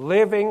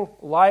 Living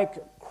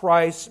like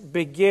Christ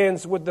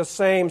begins with the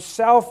same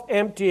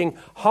self-emptying,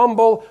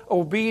 humble,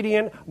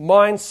 obedient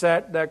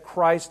mindset that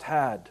Christ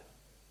had.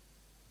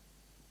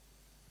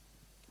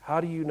 How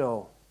do you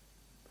know?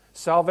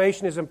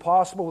 Salvation is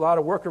impossible without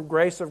a work of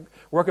grace, a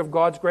work of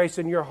God's grace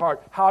in your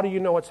heart. How do you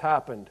know it's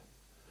happened?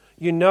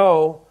 You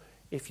know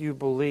if you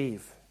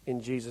believe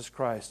in Jesus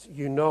Christ.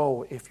 You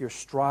know if you're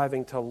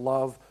striving to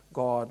love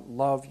God,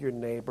 love your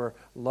neighbor,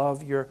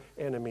 love your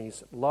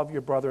enemies, love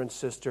your brother and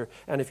sister,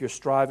 and if you're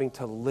striving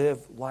to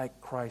live like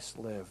Christ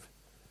lived,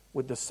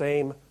 with the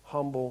same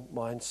humble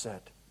mindset.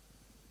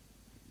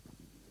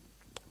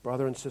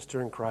 Brother and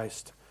sister in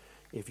Christ,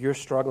 if you're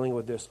struggling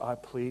with this, I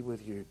plead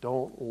with you,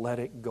 don't let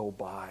it go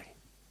by.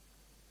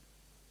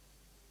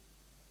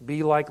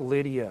 Be like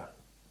Lydia,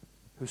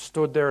 who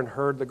stood there and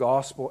heard the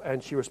gospel,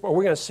 and she responded.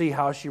 We're going to see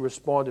how she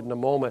responded in a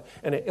moment,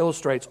 and it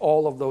illustrates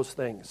all of those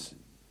things,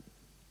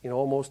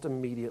 almost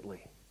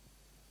immediately.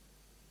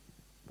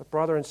 But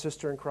brother and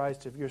sister in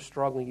Christ, if you're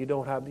struggling, you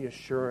don't have the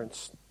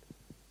assurance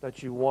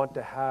that you want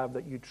to have,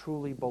 that you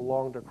truly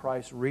belong to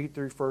Christ, read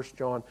through 1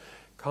 John.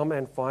 Come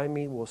and find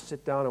me. We'll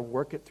sit down and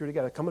work it through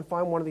together. Come and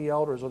find one of the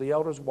elders or the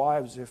elders'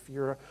 wives if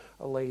you're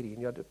a lady and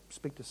you have to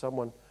speak to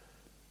someone,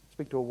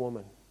 speak to a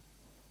woman.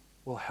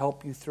 We'll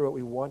help you through it.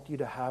 We want you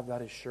to have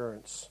that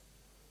assurance.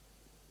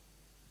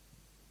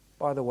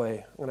 By the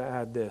way, I'm going to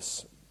add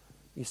this.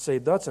 You say,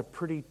 that's a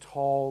pretty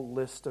tall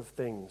list of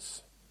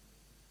things.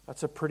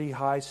 That's a pretty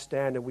high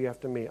standard we have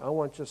to meet. I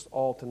want us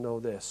all to know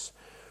this.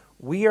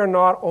 We are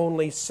not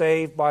only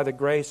saved by the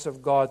grace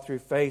of God through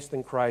faith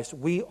in Christ,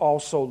 we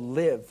also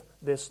live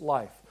this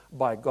life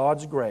by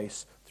God's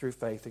grace through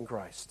faith in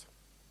Christ.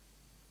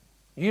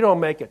 You don't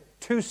make it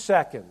 2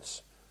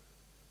 seconds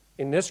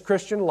in this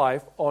Christian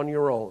life on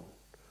your own.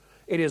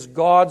 It is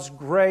God's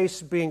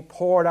grace being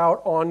poured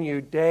out on you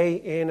day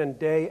in and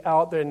day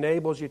out that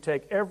enables you to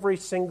take every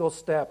single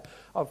step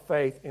of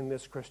faith in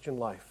this Christian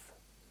life.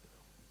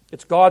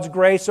 It's God's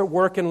grace at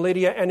work in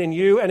Lydia and in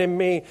you and in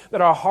me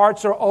that our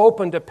hearts are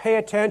open to pay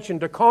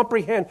attention, to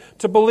comprehend,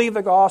 to believe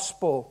the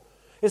gospel.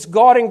 It's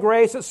God in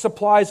grace that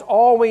supplies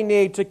all we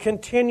need to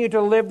continue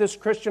to live this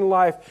Christian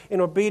life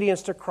in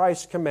obedience to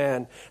Christ's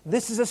command.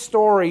 This is a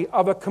story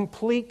of a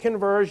complete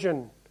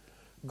conversion.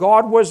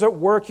 God was at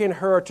work in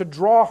her to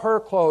draw her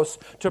close,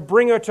 to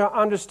bring her to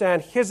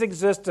understand His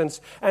existence,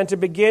 and to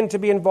begin to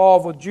be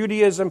involved with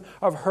Judaism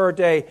of her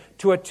day,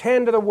 to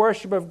attend to the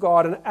worship of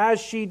God. And as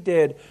she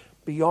did,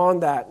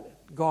 beyond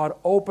that, God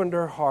opened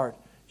her heart.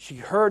 She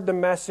heard the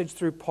message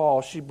through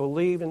Paul. She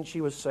believed and she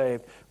was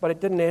saved. But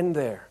it didn't end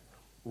there.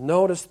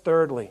 Notice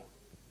thirdly,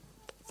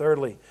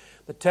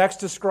 the text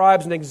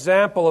describes an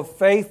example of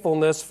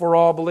faithfulness for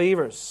all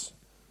believers.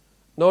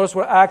 Notice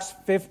what Acts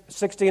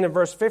 16 and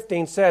verse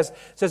 15 says. It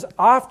says,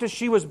 after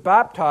she was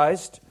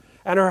baptized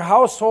and her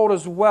household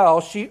as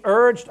well, she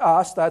urged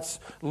us, that's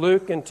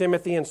Luke and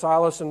Timothy and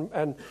Silas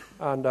and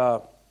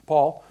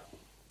Paul,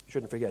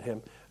 shouldn't forget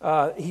him.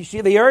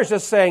 They urged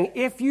us saying,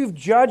 if you've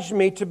judged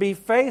me to be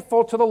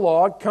faithful to the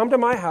Lord, come to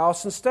my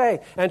house and stay.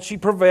 And she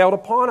prevailed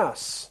upon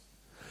us.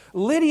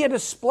 Lydia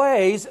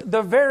displays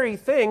the very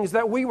things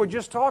that we were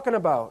just talking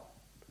about.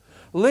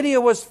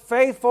 Lydia was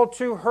faithful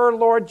to her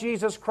Lord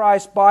Jesus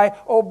Christ by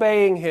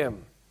obeying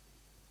Him.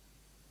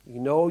 You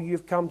know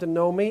you've come to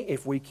know me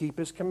if we keep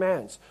His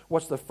commands.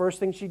 What's the first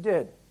thing she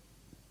did?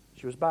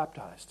 She was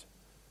baptized.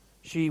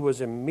 She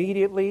was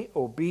immediately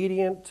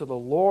obedient to the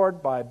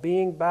Lord by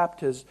being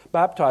baptized.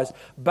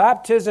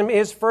 Baptism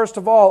is, first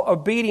of all,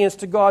 obedience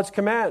to God's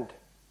command.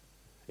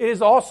 It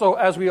is also,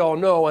 as we all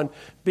know, and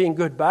being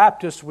good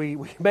Baptists, we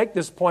make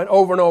this point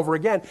over and over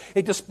again.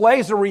 It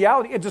displays the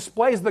reality. It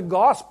displays the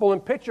gospel in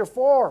picture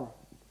form.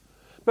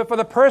 But for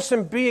the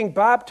person being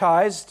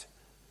baptized,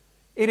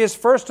 it is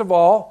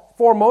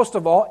foremost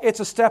of all,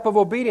 it's a step of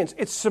obedience.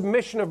 It's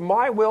submission of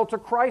my will to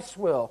Christ's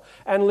will.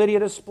 And Lydia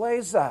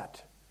displays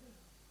that.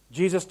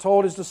 Jesus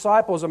told His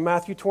disciples in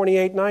Matthew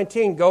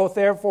 28:19, go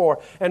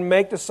therefore and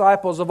make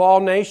disciples of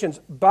all nations,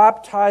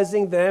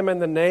 baptizing them in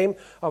the name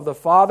of the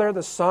Father,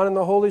 the Son, and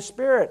the Holy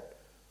Spirit.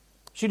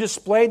 She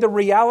displayed the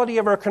reality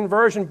of her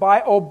conversion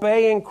by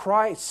obeying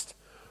Christ.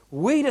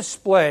 We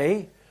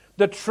display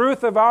the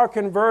truth of our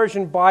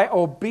conversion by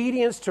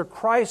obedience to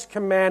Christ's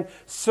command,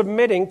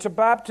 submitting to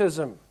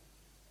baptism.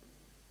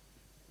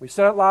 We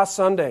said it last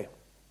Sunday.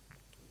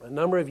 A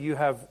number of you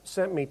have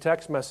sent me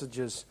text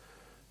messages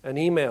and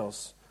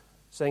emails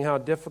saying how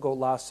difficult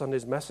last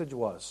Sunday's message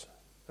was.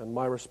 And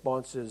my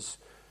response is,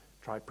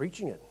 try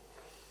preaching it.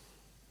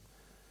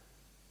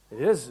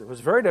 It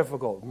was very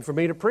difficult for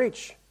me to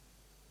preach,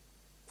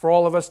 for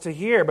all of us to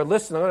hear. But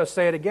listen, I'm going to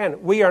say it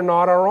again. We are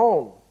not our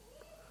own.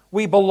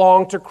 We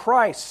belong to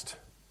Christ.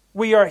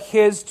 We are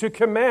His to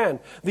command.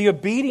 The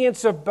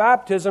obedience of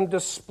baptism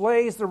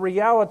displays the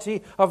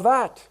reality of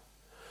that.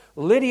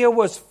 Lydia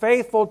was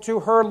faithful to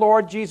her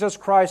Lord Jesus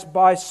Christ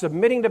by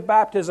submitting to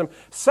baptism.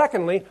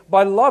 Secondly,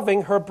 by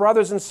loving her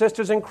brothers and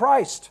sisters in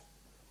Christ.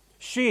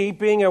 She,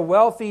 being a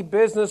wealthy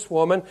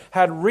businesswoman,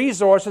 had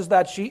resources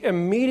that she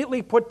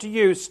immediately put to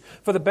use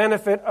for the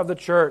benefit of the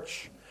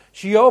church.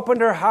 She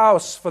opened her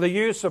house for the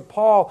use of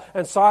Paul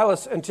and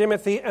Silas and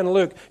Timothy and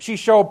Luke. She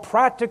showed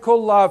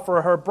practical love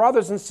for her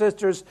brothers and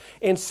sisters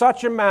in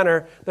such a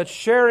manner that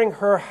sharing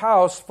her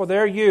house for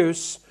their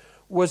use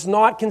was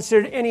not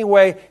considered in any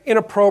way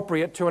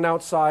inappropriate to an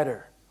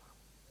outsider.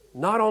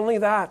 Not only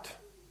that,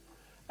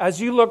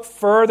 as you look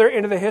further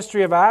into the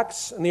history of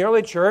Acts and the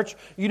early church,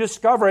 you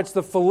discover it's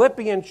the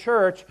Philippian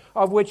church,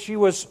 of which she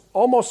was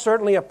almost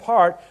certainly a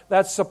part,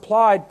 that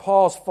supplied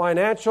Paul's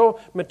financial,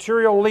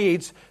 material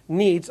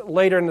needs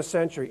later in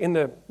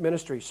the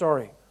ministry.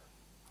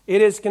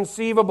 It is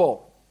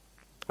conceivable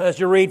As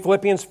you read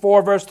Philippians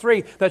 4, verse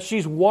 3, that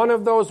she's one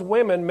of those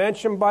women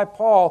mentioned by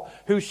Paul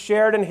who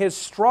shared in his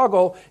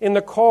struggle in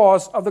the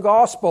cause of the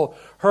gospel.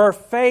 Her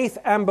faith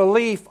and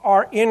belief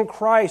are in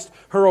Christ.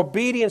 Her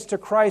obedience to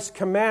Christ's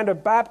command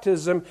of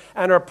baptism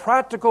and her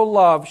practical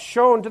love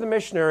shown to the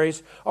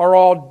missionaries are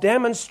all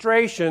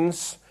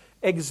demonstrations,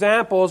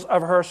 examples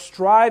of her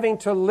striving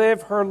to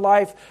live her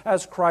life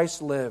as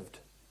Christ lived.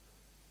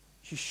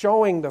 She's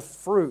showing the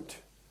fruit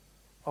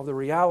of the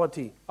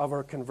reality of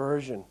her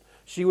conversion.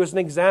 She was an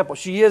example.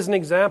 She is an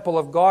example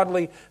of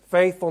godly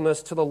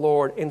faithfulness to the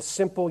Lord in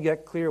simple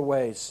yet clear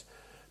ways.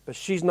 But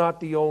she's not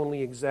the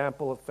only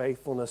example of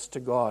faithfulness to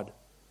God.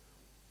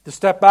 To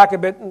step back a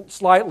bit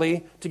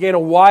slightly, to gain a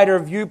wider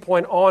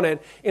viewpoint on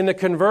it, in the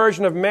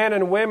conversion of men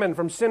and women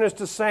from sinners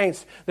to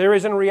saints, there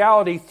is in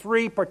reality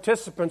 3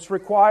 participants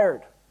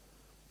required.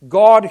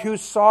 God who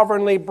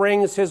sovereignly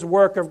brings His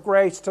work of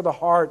grace to the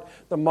heart,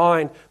 the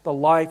mind, the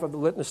life of the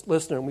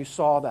listener, and we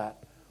saw that.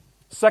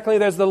 Secondly,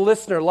 there's the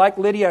listener, like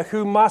Lydia,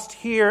 who must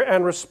hear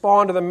and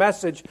respond to the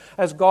message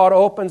as God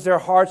opens their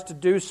hearts to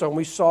do so, and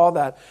we saw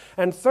that.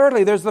 And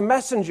thirdly, there's the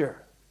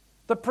messenger,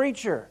 the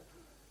preacher,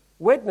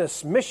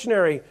 witness,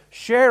 missionary,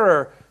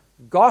 sharer,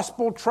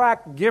 gospel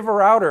tract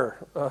giver-outer,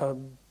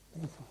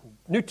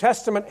 New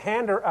Testament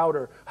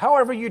hander-outer,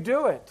 however you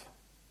do it.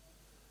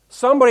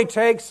 Somebody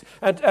takes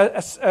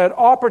an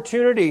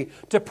opportunity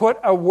to put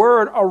a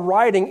word, a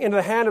writing, into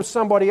the hand of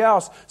somebody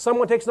else.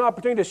 Someone takes an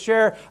opportunity to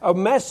share a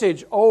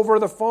message over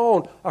the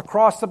phone,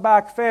 across the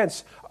back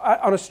fence,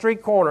 on a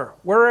street corner,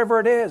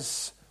 wherever it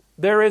is.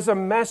 There is a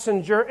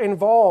messenger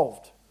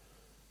involved.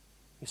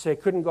 You say,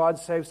 couldn't God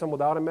save someone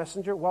without a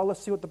messenger? Well,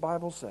 let's see what the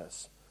Bible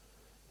says.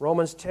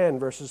 Romans 10,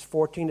 verses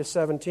 14 to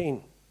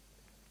 17.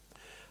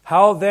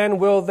 How then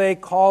will they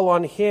call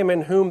on Him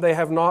in whom they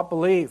have not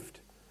believed?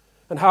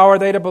 And how are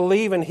they to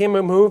believe in Him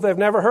whom they've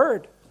never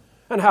heard?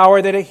 And how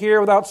are they to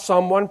hear without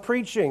someone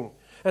preaching?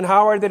 And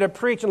how are they to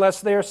preach unless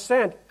they are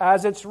sent?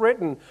 As it's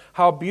written,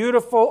 how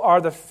beautiful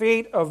are the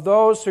feet of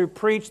those who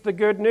preach the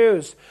good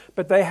news,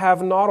 but they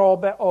have not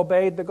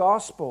obeyed the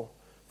gospel.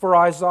 For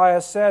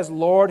Isaiah says,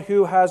 Lord,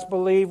 who has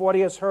believed what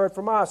he has heard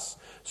from us?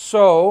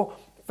 So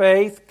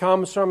faith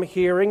comes from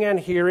hearing, and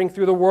hearing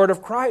through the word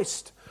of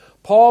Christ.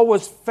 Paul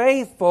was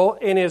faithful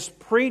in his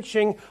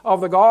preaching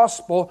of the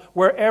gospel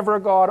wherever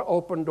God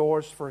opened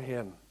doors for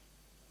him.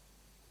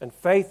 And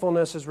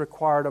faithfulness is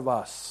required of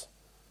us.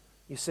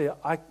 You see,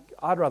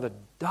 I'd rather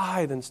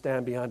die than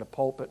stand behind a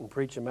pulpit and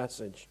preach a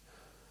message.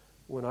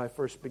 When I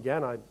first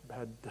began, I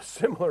had a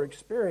similar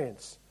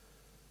experience.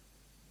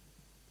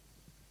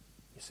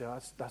 You say,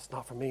 that's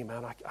not for me,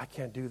 man. I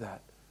can't do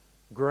that.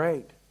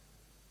 Great.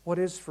 What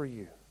is for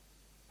you?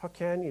 How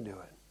can you do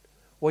it?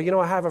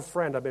 Well, I have a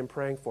friend I've been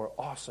praying for.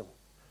 Awesome.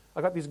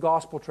 I got these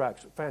gospel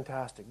tracts.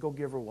 Fantastic. Go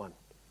give her one.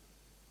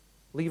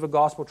 Leave a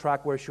gospel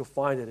tract where she'll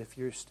find it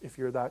if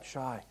you're that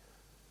shy.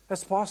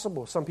 That's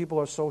possible. Some people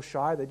are so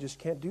shy they just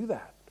can't do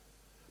that.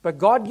 But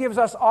God gives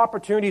us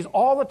opportunities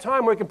all the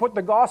time where we can put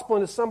the gospel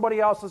into somebody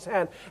else's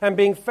hand. And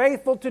being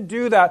faithful to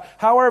do that,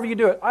 however you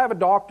do it. I have a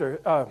doctor.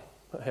 I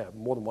have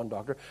more than one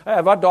doctor. I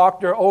have a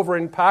doctor over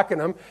in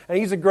Pakenham, and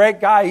he's a great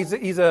guy.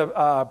 He's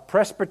a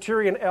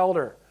Presbyterian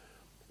elder.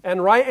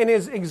 And right in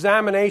his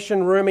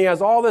examination room, he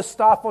has all this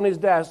stuff on his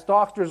desk.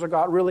 Doctors have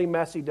got really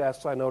messy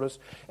desks, I noticed.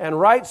 And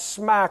right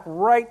smack,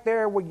 right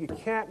there where you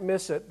can't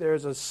miss it,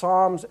 there's a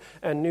Psalms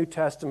and New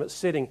Testament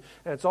sitting.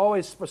 And it's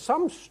always, for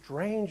some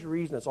strange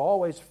reason, it's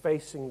always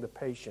facing the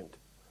patient.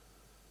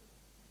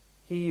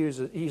 He's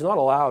not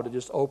allowed to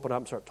just open up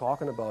and start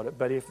talking about it.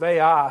 But if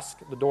they ask,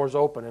 the door's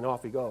open and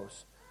off he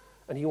goes.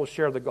 And he will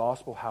share the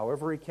gospel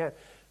however he can.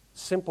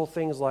 Simple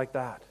things like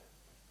that.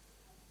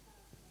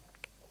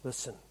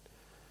 Listen.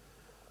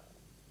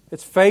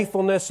 It's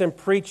faithfulness in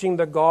preaching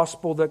the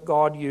gospel that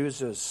God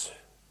uses.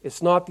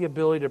 It's not the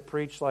ability to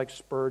preach like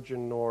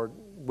Spurgeon or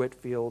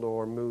Whitfield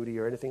or Moody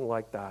or anything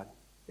like that.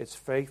 It's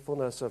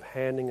faithfulness of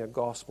handing a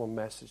gospel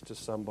message to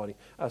somebody.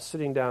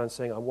 Sitting down and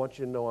saying, I want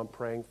you to know I'm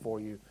praying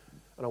for you,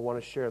 and I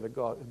want to share the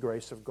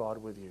grace of God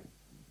with you.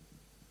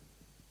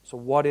 So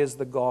what is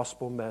the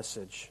gospel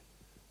message?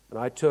 And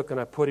I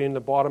put it in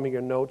the bottom of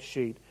your note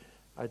sheet.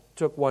 I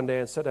took one day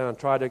and sat down and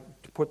tried to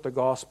put the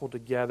gospel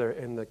together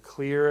in the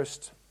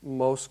clearest,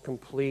 most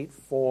complete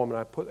form, and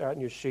I put that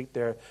in your sheet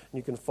there, and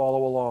you can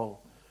follow along.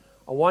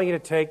 I want you to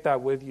take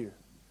that with you.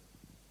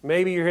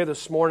 Maybe you're here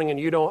this morning and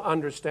you don't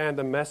understand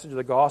the message of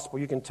the gospel.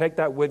 You can take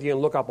that with you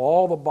and look up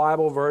all the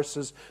Bible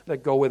verses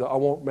that go with it. I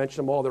won't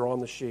mention them all, they're on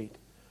the sheet.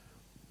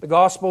 The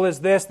gospel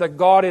is this, that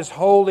God is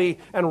holy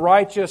and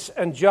righteous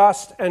and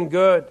just and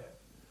good.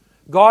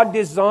 God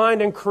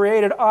designed and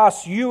created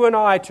us, you and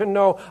I, to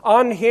know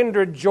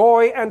unhindered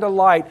joy and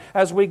delight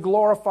as we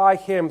glorify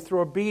Him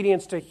through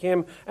obedience to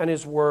Him and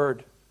His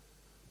Word.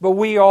 But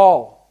we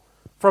all,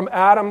 from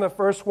Adam, the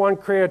first one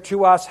created,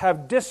 to us,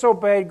 have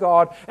disobeyed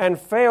God and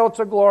failed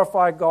to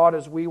glorify God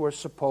as we were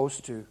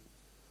supposed to.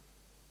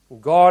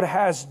 God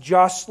has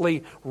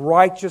justly,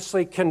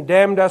 righteously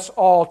condemned us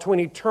all to an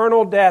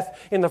eternal death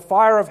in the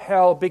fire of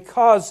hell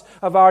because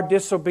of our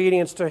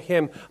disobedience to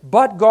Him.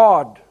 But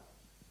God,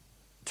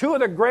 Two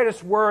of the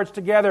greatest words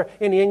together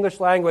in the English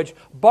language.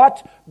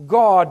 But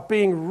God,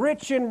 being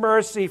rich in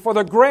mercy, for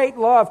the great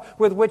love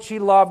with which He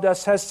loved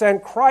us, has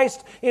sent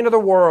Christ into the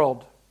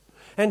world.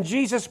 And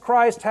Jesus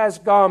Christ has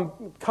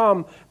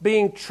come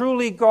being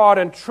truly God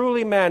and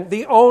truly man,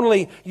 the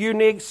only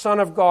unique Son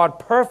of God,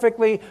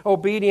 perfectly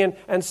obedient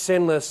and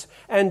sinless.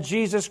 And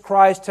Jesus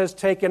Christ has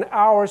taken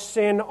our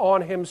sin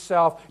on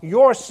Himself,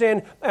 your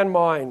sin and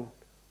mine.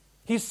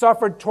 He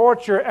suffered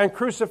torture and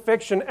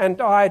crucifixion and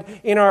died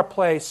in our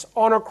place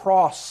on a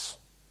cross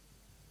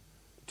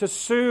to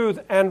soothe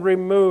and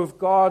remove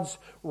God's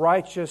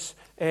righteous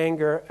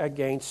anger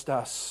against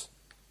us.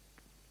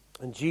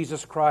 And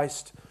Jesus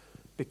Christ,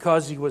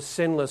 because He was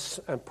sinless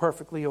and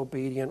perfectly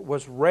obedient,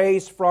 was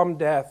raised from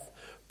death,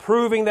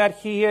 proving that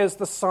He is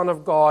the Son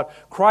of God.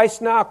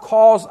 Christ now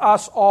calls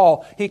us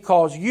all. He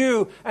calls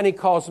you and He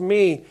calls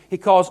me. He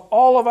calls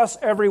all of us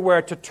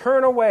everywhere to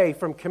turn away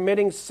from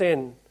committing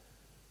sin,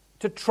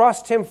 to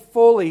trust Him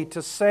fully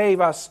to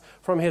save us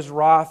from His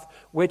wrath,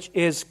 which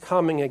is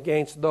coming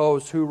against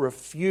those who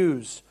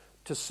refuse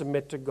to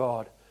submit to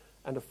God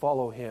and to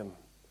follow Him.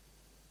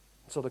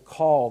 So the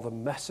call, the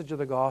message of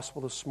the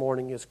gospel this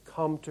morning is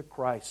come to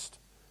Christ.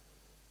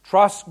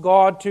 Trust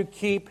God to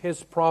keep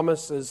His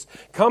promises.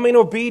 Come in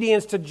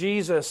obedience to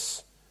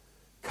Jesus.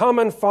 Come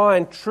and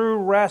find true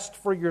rest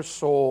for your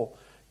soul.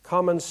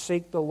 Come and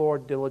seek the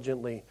Lord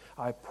diligently.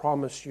 I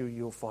promise you,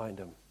 you'll find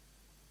Him.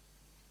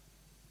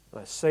 And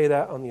I say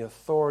that on the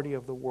authority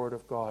of the Word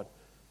of God,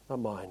 not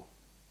mine.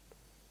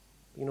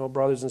 You know,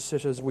 brothers and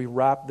sisters, we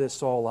wrap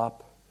this all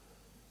up.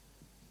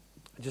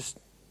 Just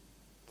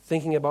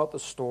thinking about the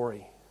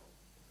story.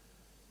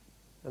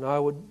 And I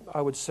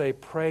would say,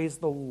 praise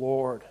the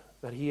Lord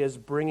that He is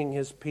bringing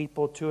His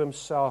people to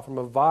Himself from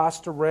a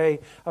vast array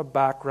of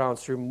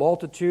backgrounds, through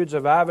multitudes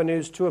of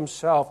avenues to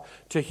Himself,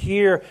 to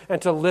hear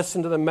and to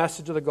listen to the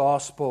message of the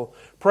gospel.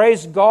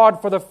 Praise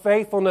God for the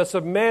faithfulness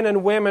of men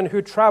and women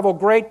who travel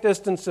great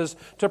distances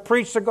to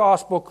preach the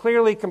gospel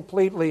clearly,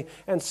 completely,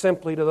 and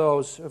simply to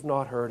those who have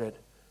not heard it.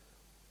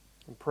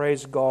 And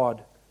praise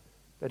God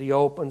that He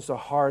opens the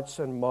hearts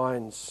and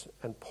minds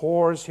and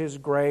pours His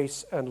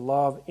grace and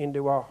love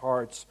into our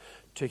hearts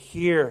to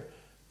hear,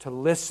 to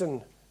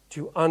listen,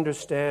 to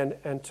understand,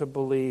 and to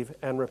believe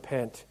and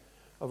repent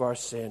of our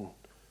sin.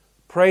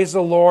 Praise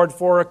the Lord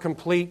for a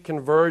complete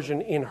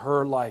conversion in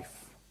her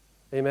life.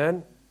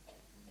 Amen?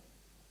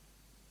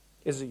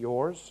 Is it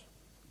yours?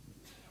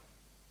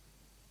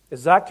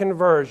 Is that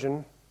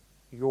conversion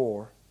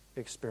your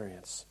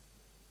experience?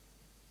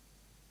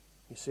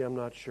 You see, I'm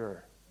not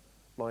sure.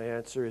 My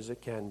answer is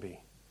it can be.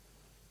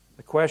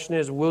 The question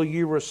is, will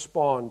you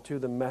respond to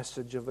the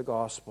message of the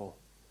gospel?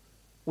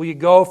 Will you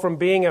go from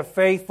being a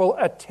faithful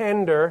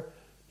attender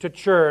to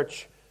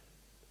church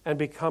and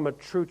become a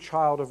true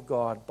child of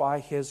God by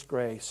His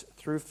grace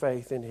through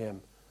faith in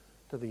Him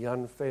to the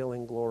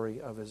unfailing glory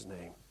of His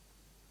name?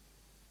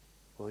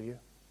 Will you?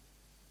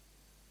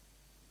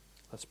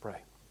 Let's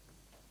pray.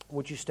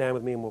 Would you stand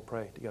with me and we'll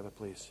pray together,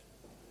 please?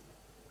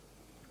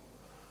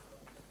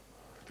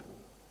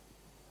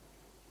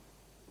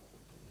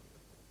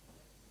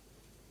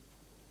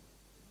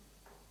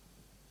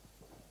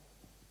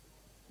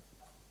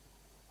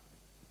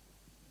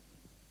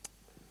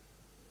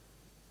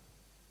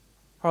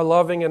 Our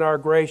loving and our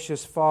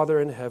gracious Father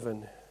in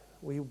heaven,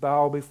 we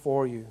bow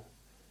before You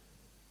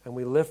and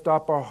we lift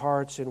up our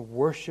hearts in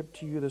worship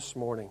to You this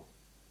morning.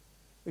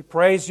 We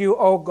praise You,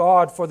 O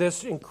God, for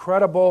this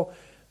incredible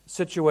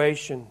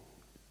situation.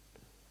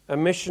 A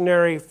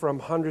missionary from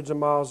hundreds of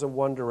miles in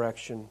one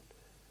direction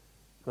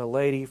and a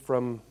lady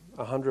from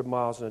 100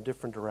 miles in a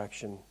different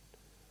direction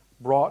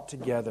brought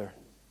together.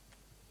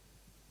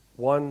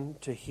 One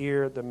to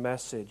hear the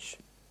message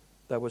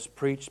that was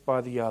preached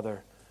by the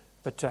other,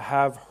 but to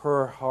have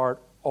her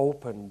heart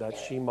open that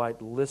she might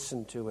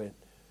listen to it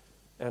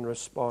and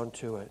respond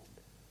to it.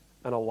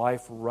 And a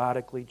life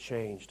radically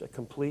changed, a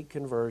complete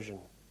conversion.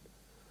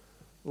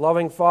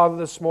 Loving Father,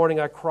 this morning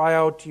I cry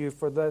out to You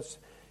for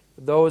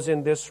those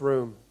in this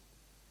room,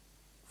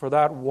 for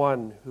that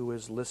one who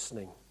is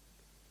listening.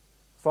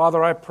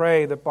 Father, I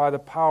pray that by the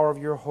power of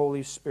Your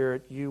Holy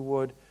Spirit, You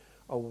would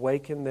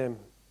awaken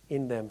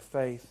in them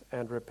faith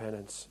and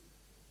repentance.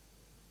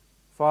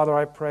 Father,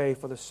 I pray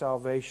for the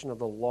salvation of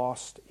the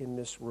lost in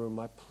this room.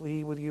 I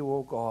plead with You,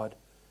 O God,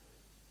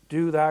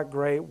 do that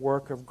great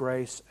work of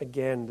grace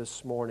again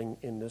this morning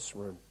in this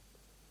room.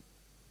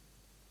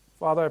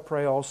 Father, I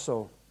pray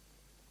also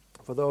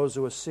for those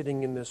who are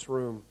sitting in this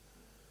room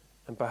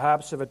and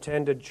perhaps have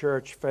attended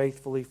church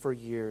faithfully for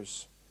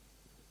years,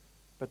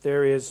 but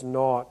there is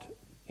not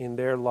in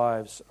their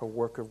lives a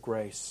work of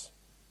grace.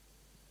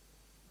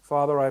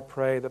 Father, I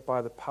pray that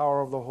by the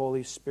power of the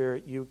Holy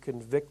Spirit, You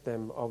convict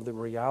them of the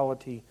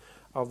reality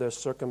of their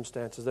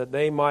circumstances, that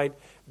they might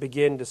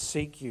begin to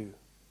seek You,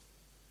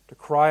 to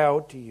cry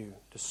out to You,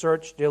 to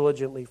search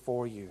diligently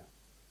for You,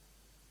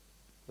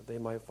 that they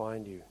might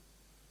find You.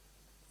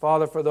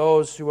 Father, for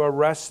those who are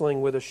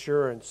wrestling with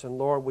assurance, and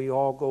Lord, we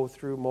all go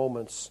through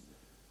moments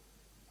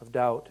of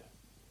doubt.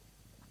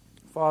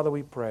 Father,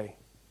 we pray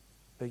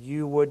that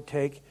You would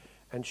take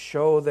and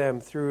show them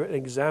through an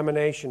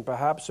examination,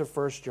 perhaps of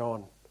 1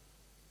 John,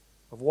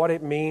 of what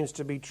it means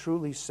to be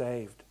truly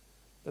saved,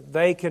 that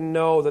they can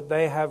know that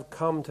they have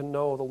come to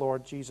know the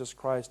Lord Jesus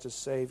Christ as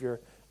Savior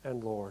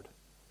and Lord.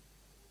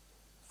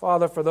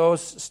 Father, for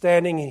those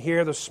standing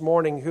here this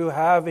morning who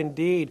have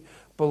indeed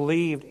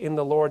believed in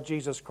the Lord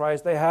Jesus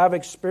Christ, they have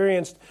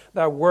experienced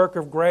that work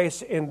of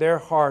grace in their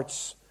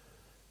hearts,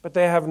 but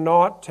they have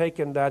not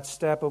taken that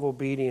step of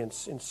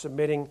obedience in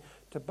submitting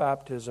to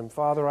baptism.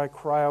 Father, I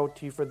cry out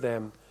to you for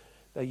them,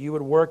 that you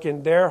would work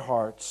in their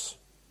hearts,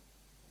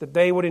 that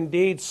they would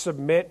indeed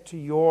submit to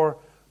your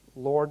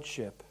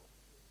lordship.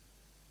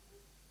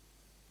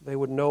 They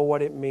would know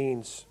what it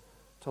means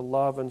to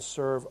love and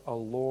serve a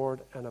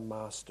Lord and a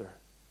Master.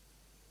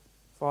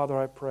 Father,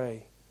 I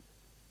pray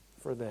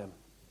for them.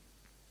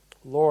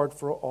 Lord,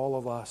 for all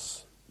of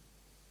us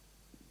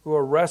who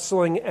are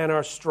wrestling and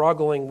are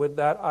struggling with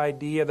that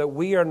idea that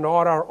we are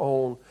not our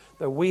own,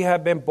 that we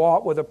have been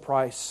bought with a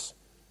price.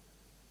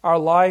 Our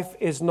life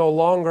is no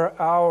longer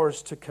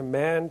ours to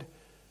command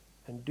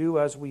and do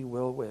as we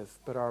will with,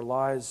 but our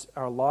lives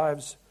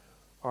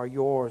are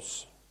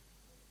yours,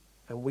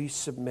 and we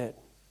submit.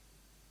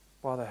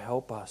 Father,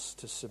 help us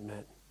to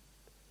submit.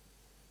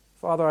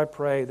 Father, I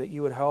pray that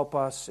you would help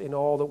us in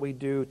all that we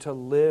do to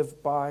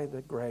live by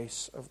the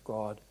grace of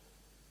God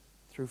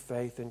through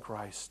faith in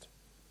Christ.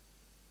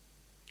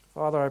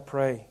 Father, I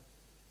pray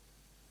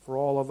for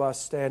all of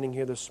us standing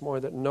here this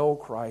morning that know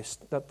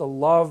Christ, that the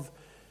love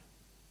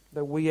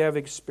that we have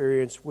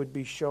experienced would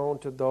be shown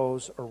to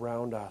those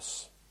around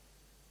us.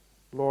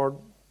 Lord,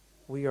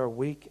 we are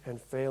weak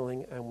and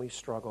failing and we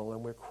struggle,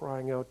 and we're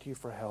crying out to you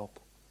for help.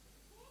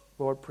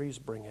 Lord, please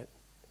bring it.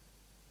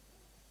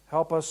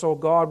 Help us, O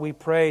God, we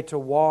pray, to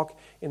walk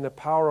in the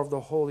power of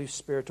the Holy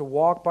Spirit, to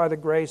walk by the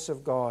grace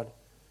of God,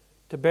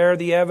 to bear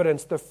the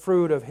evidence, the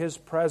fruit of his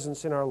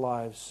presence in our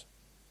lives.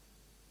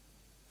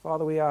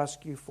 Father, we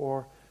ask you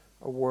for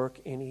a work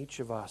in each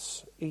of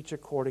us, each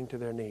according to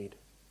their need.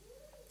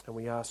 And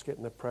we ask it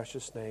in the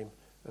precious name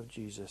of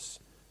Jesus.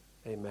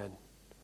 Amen.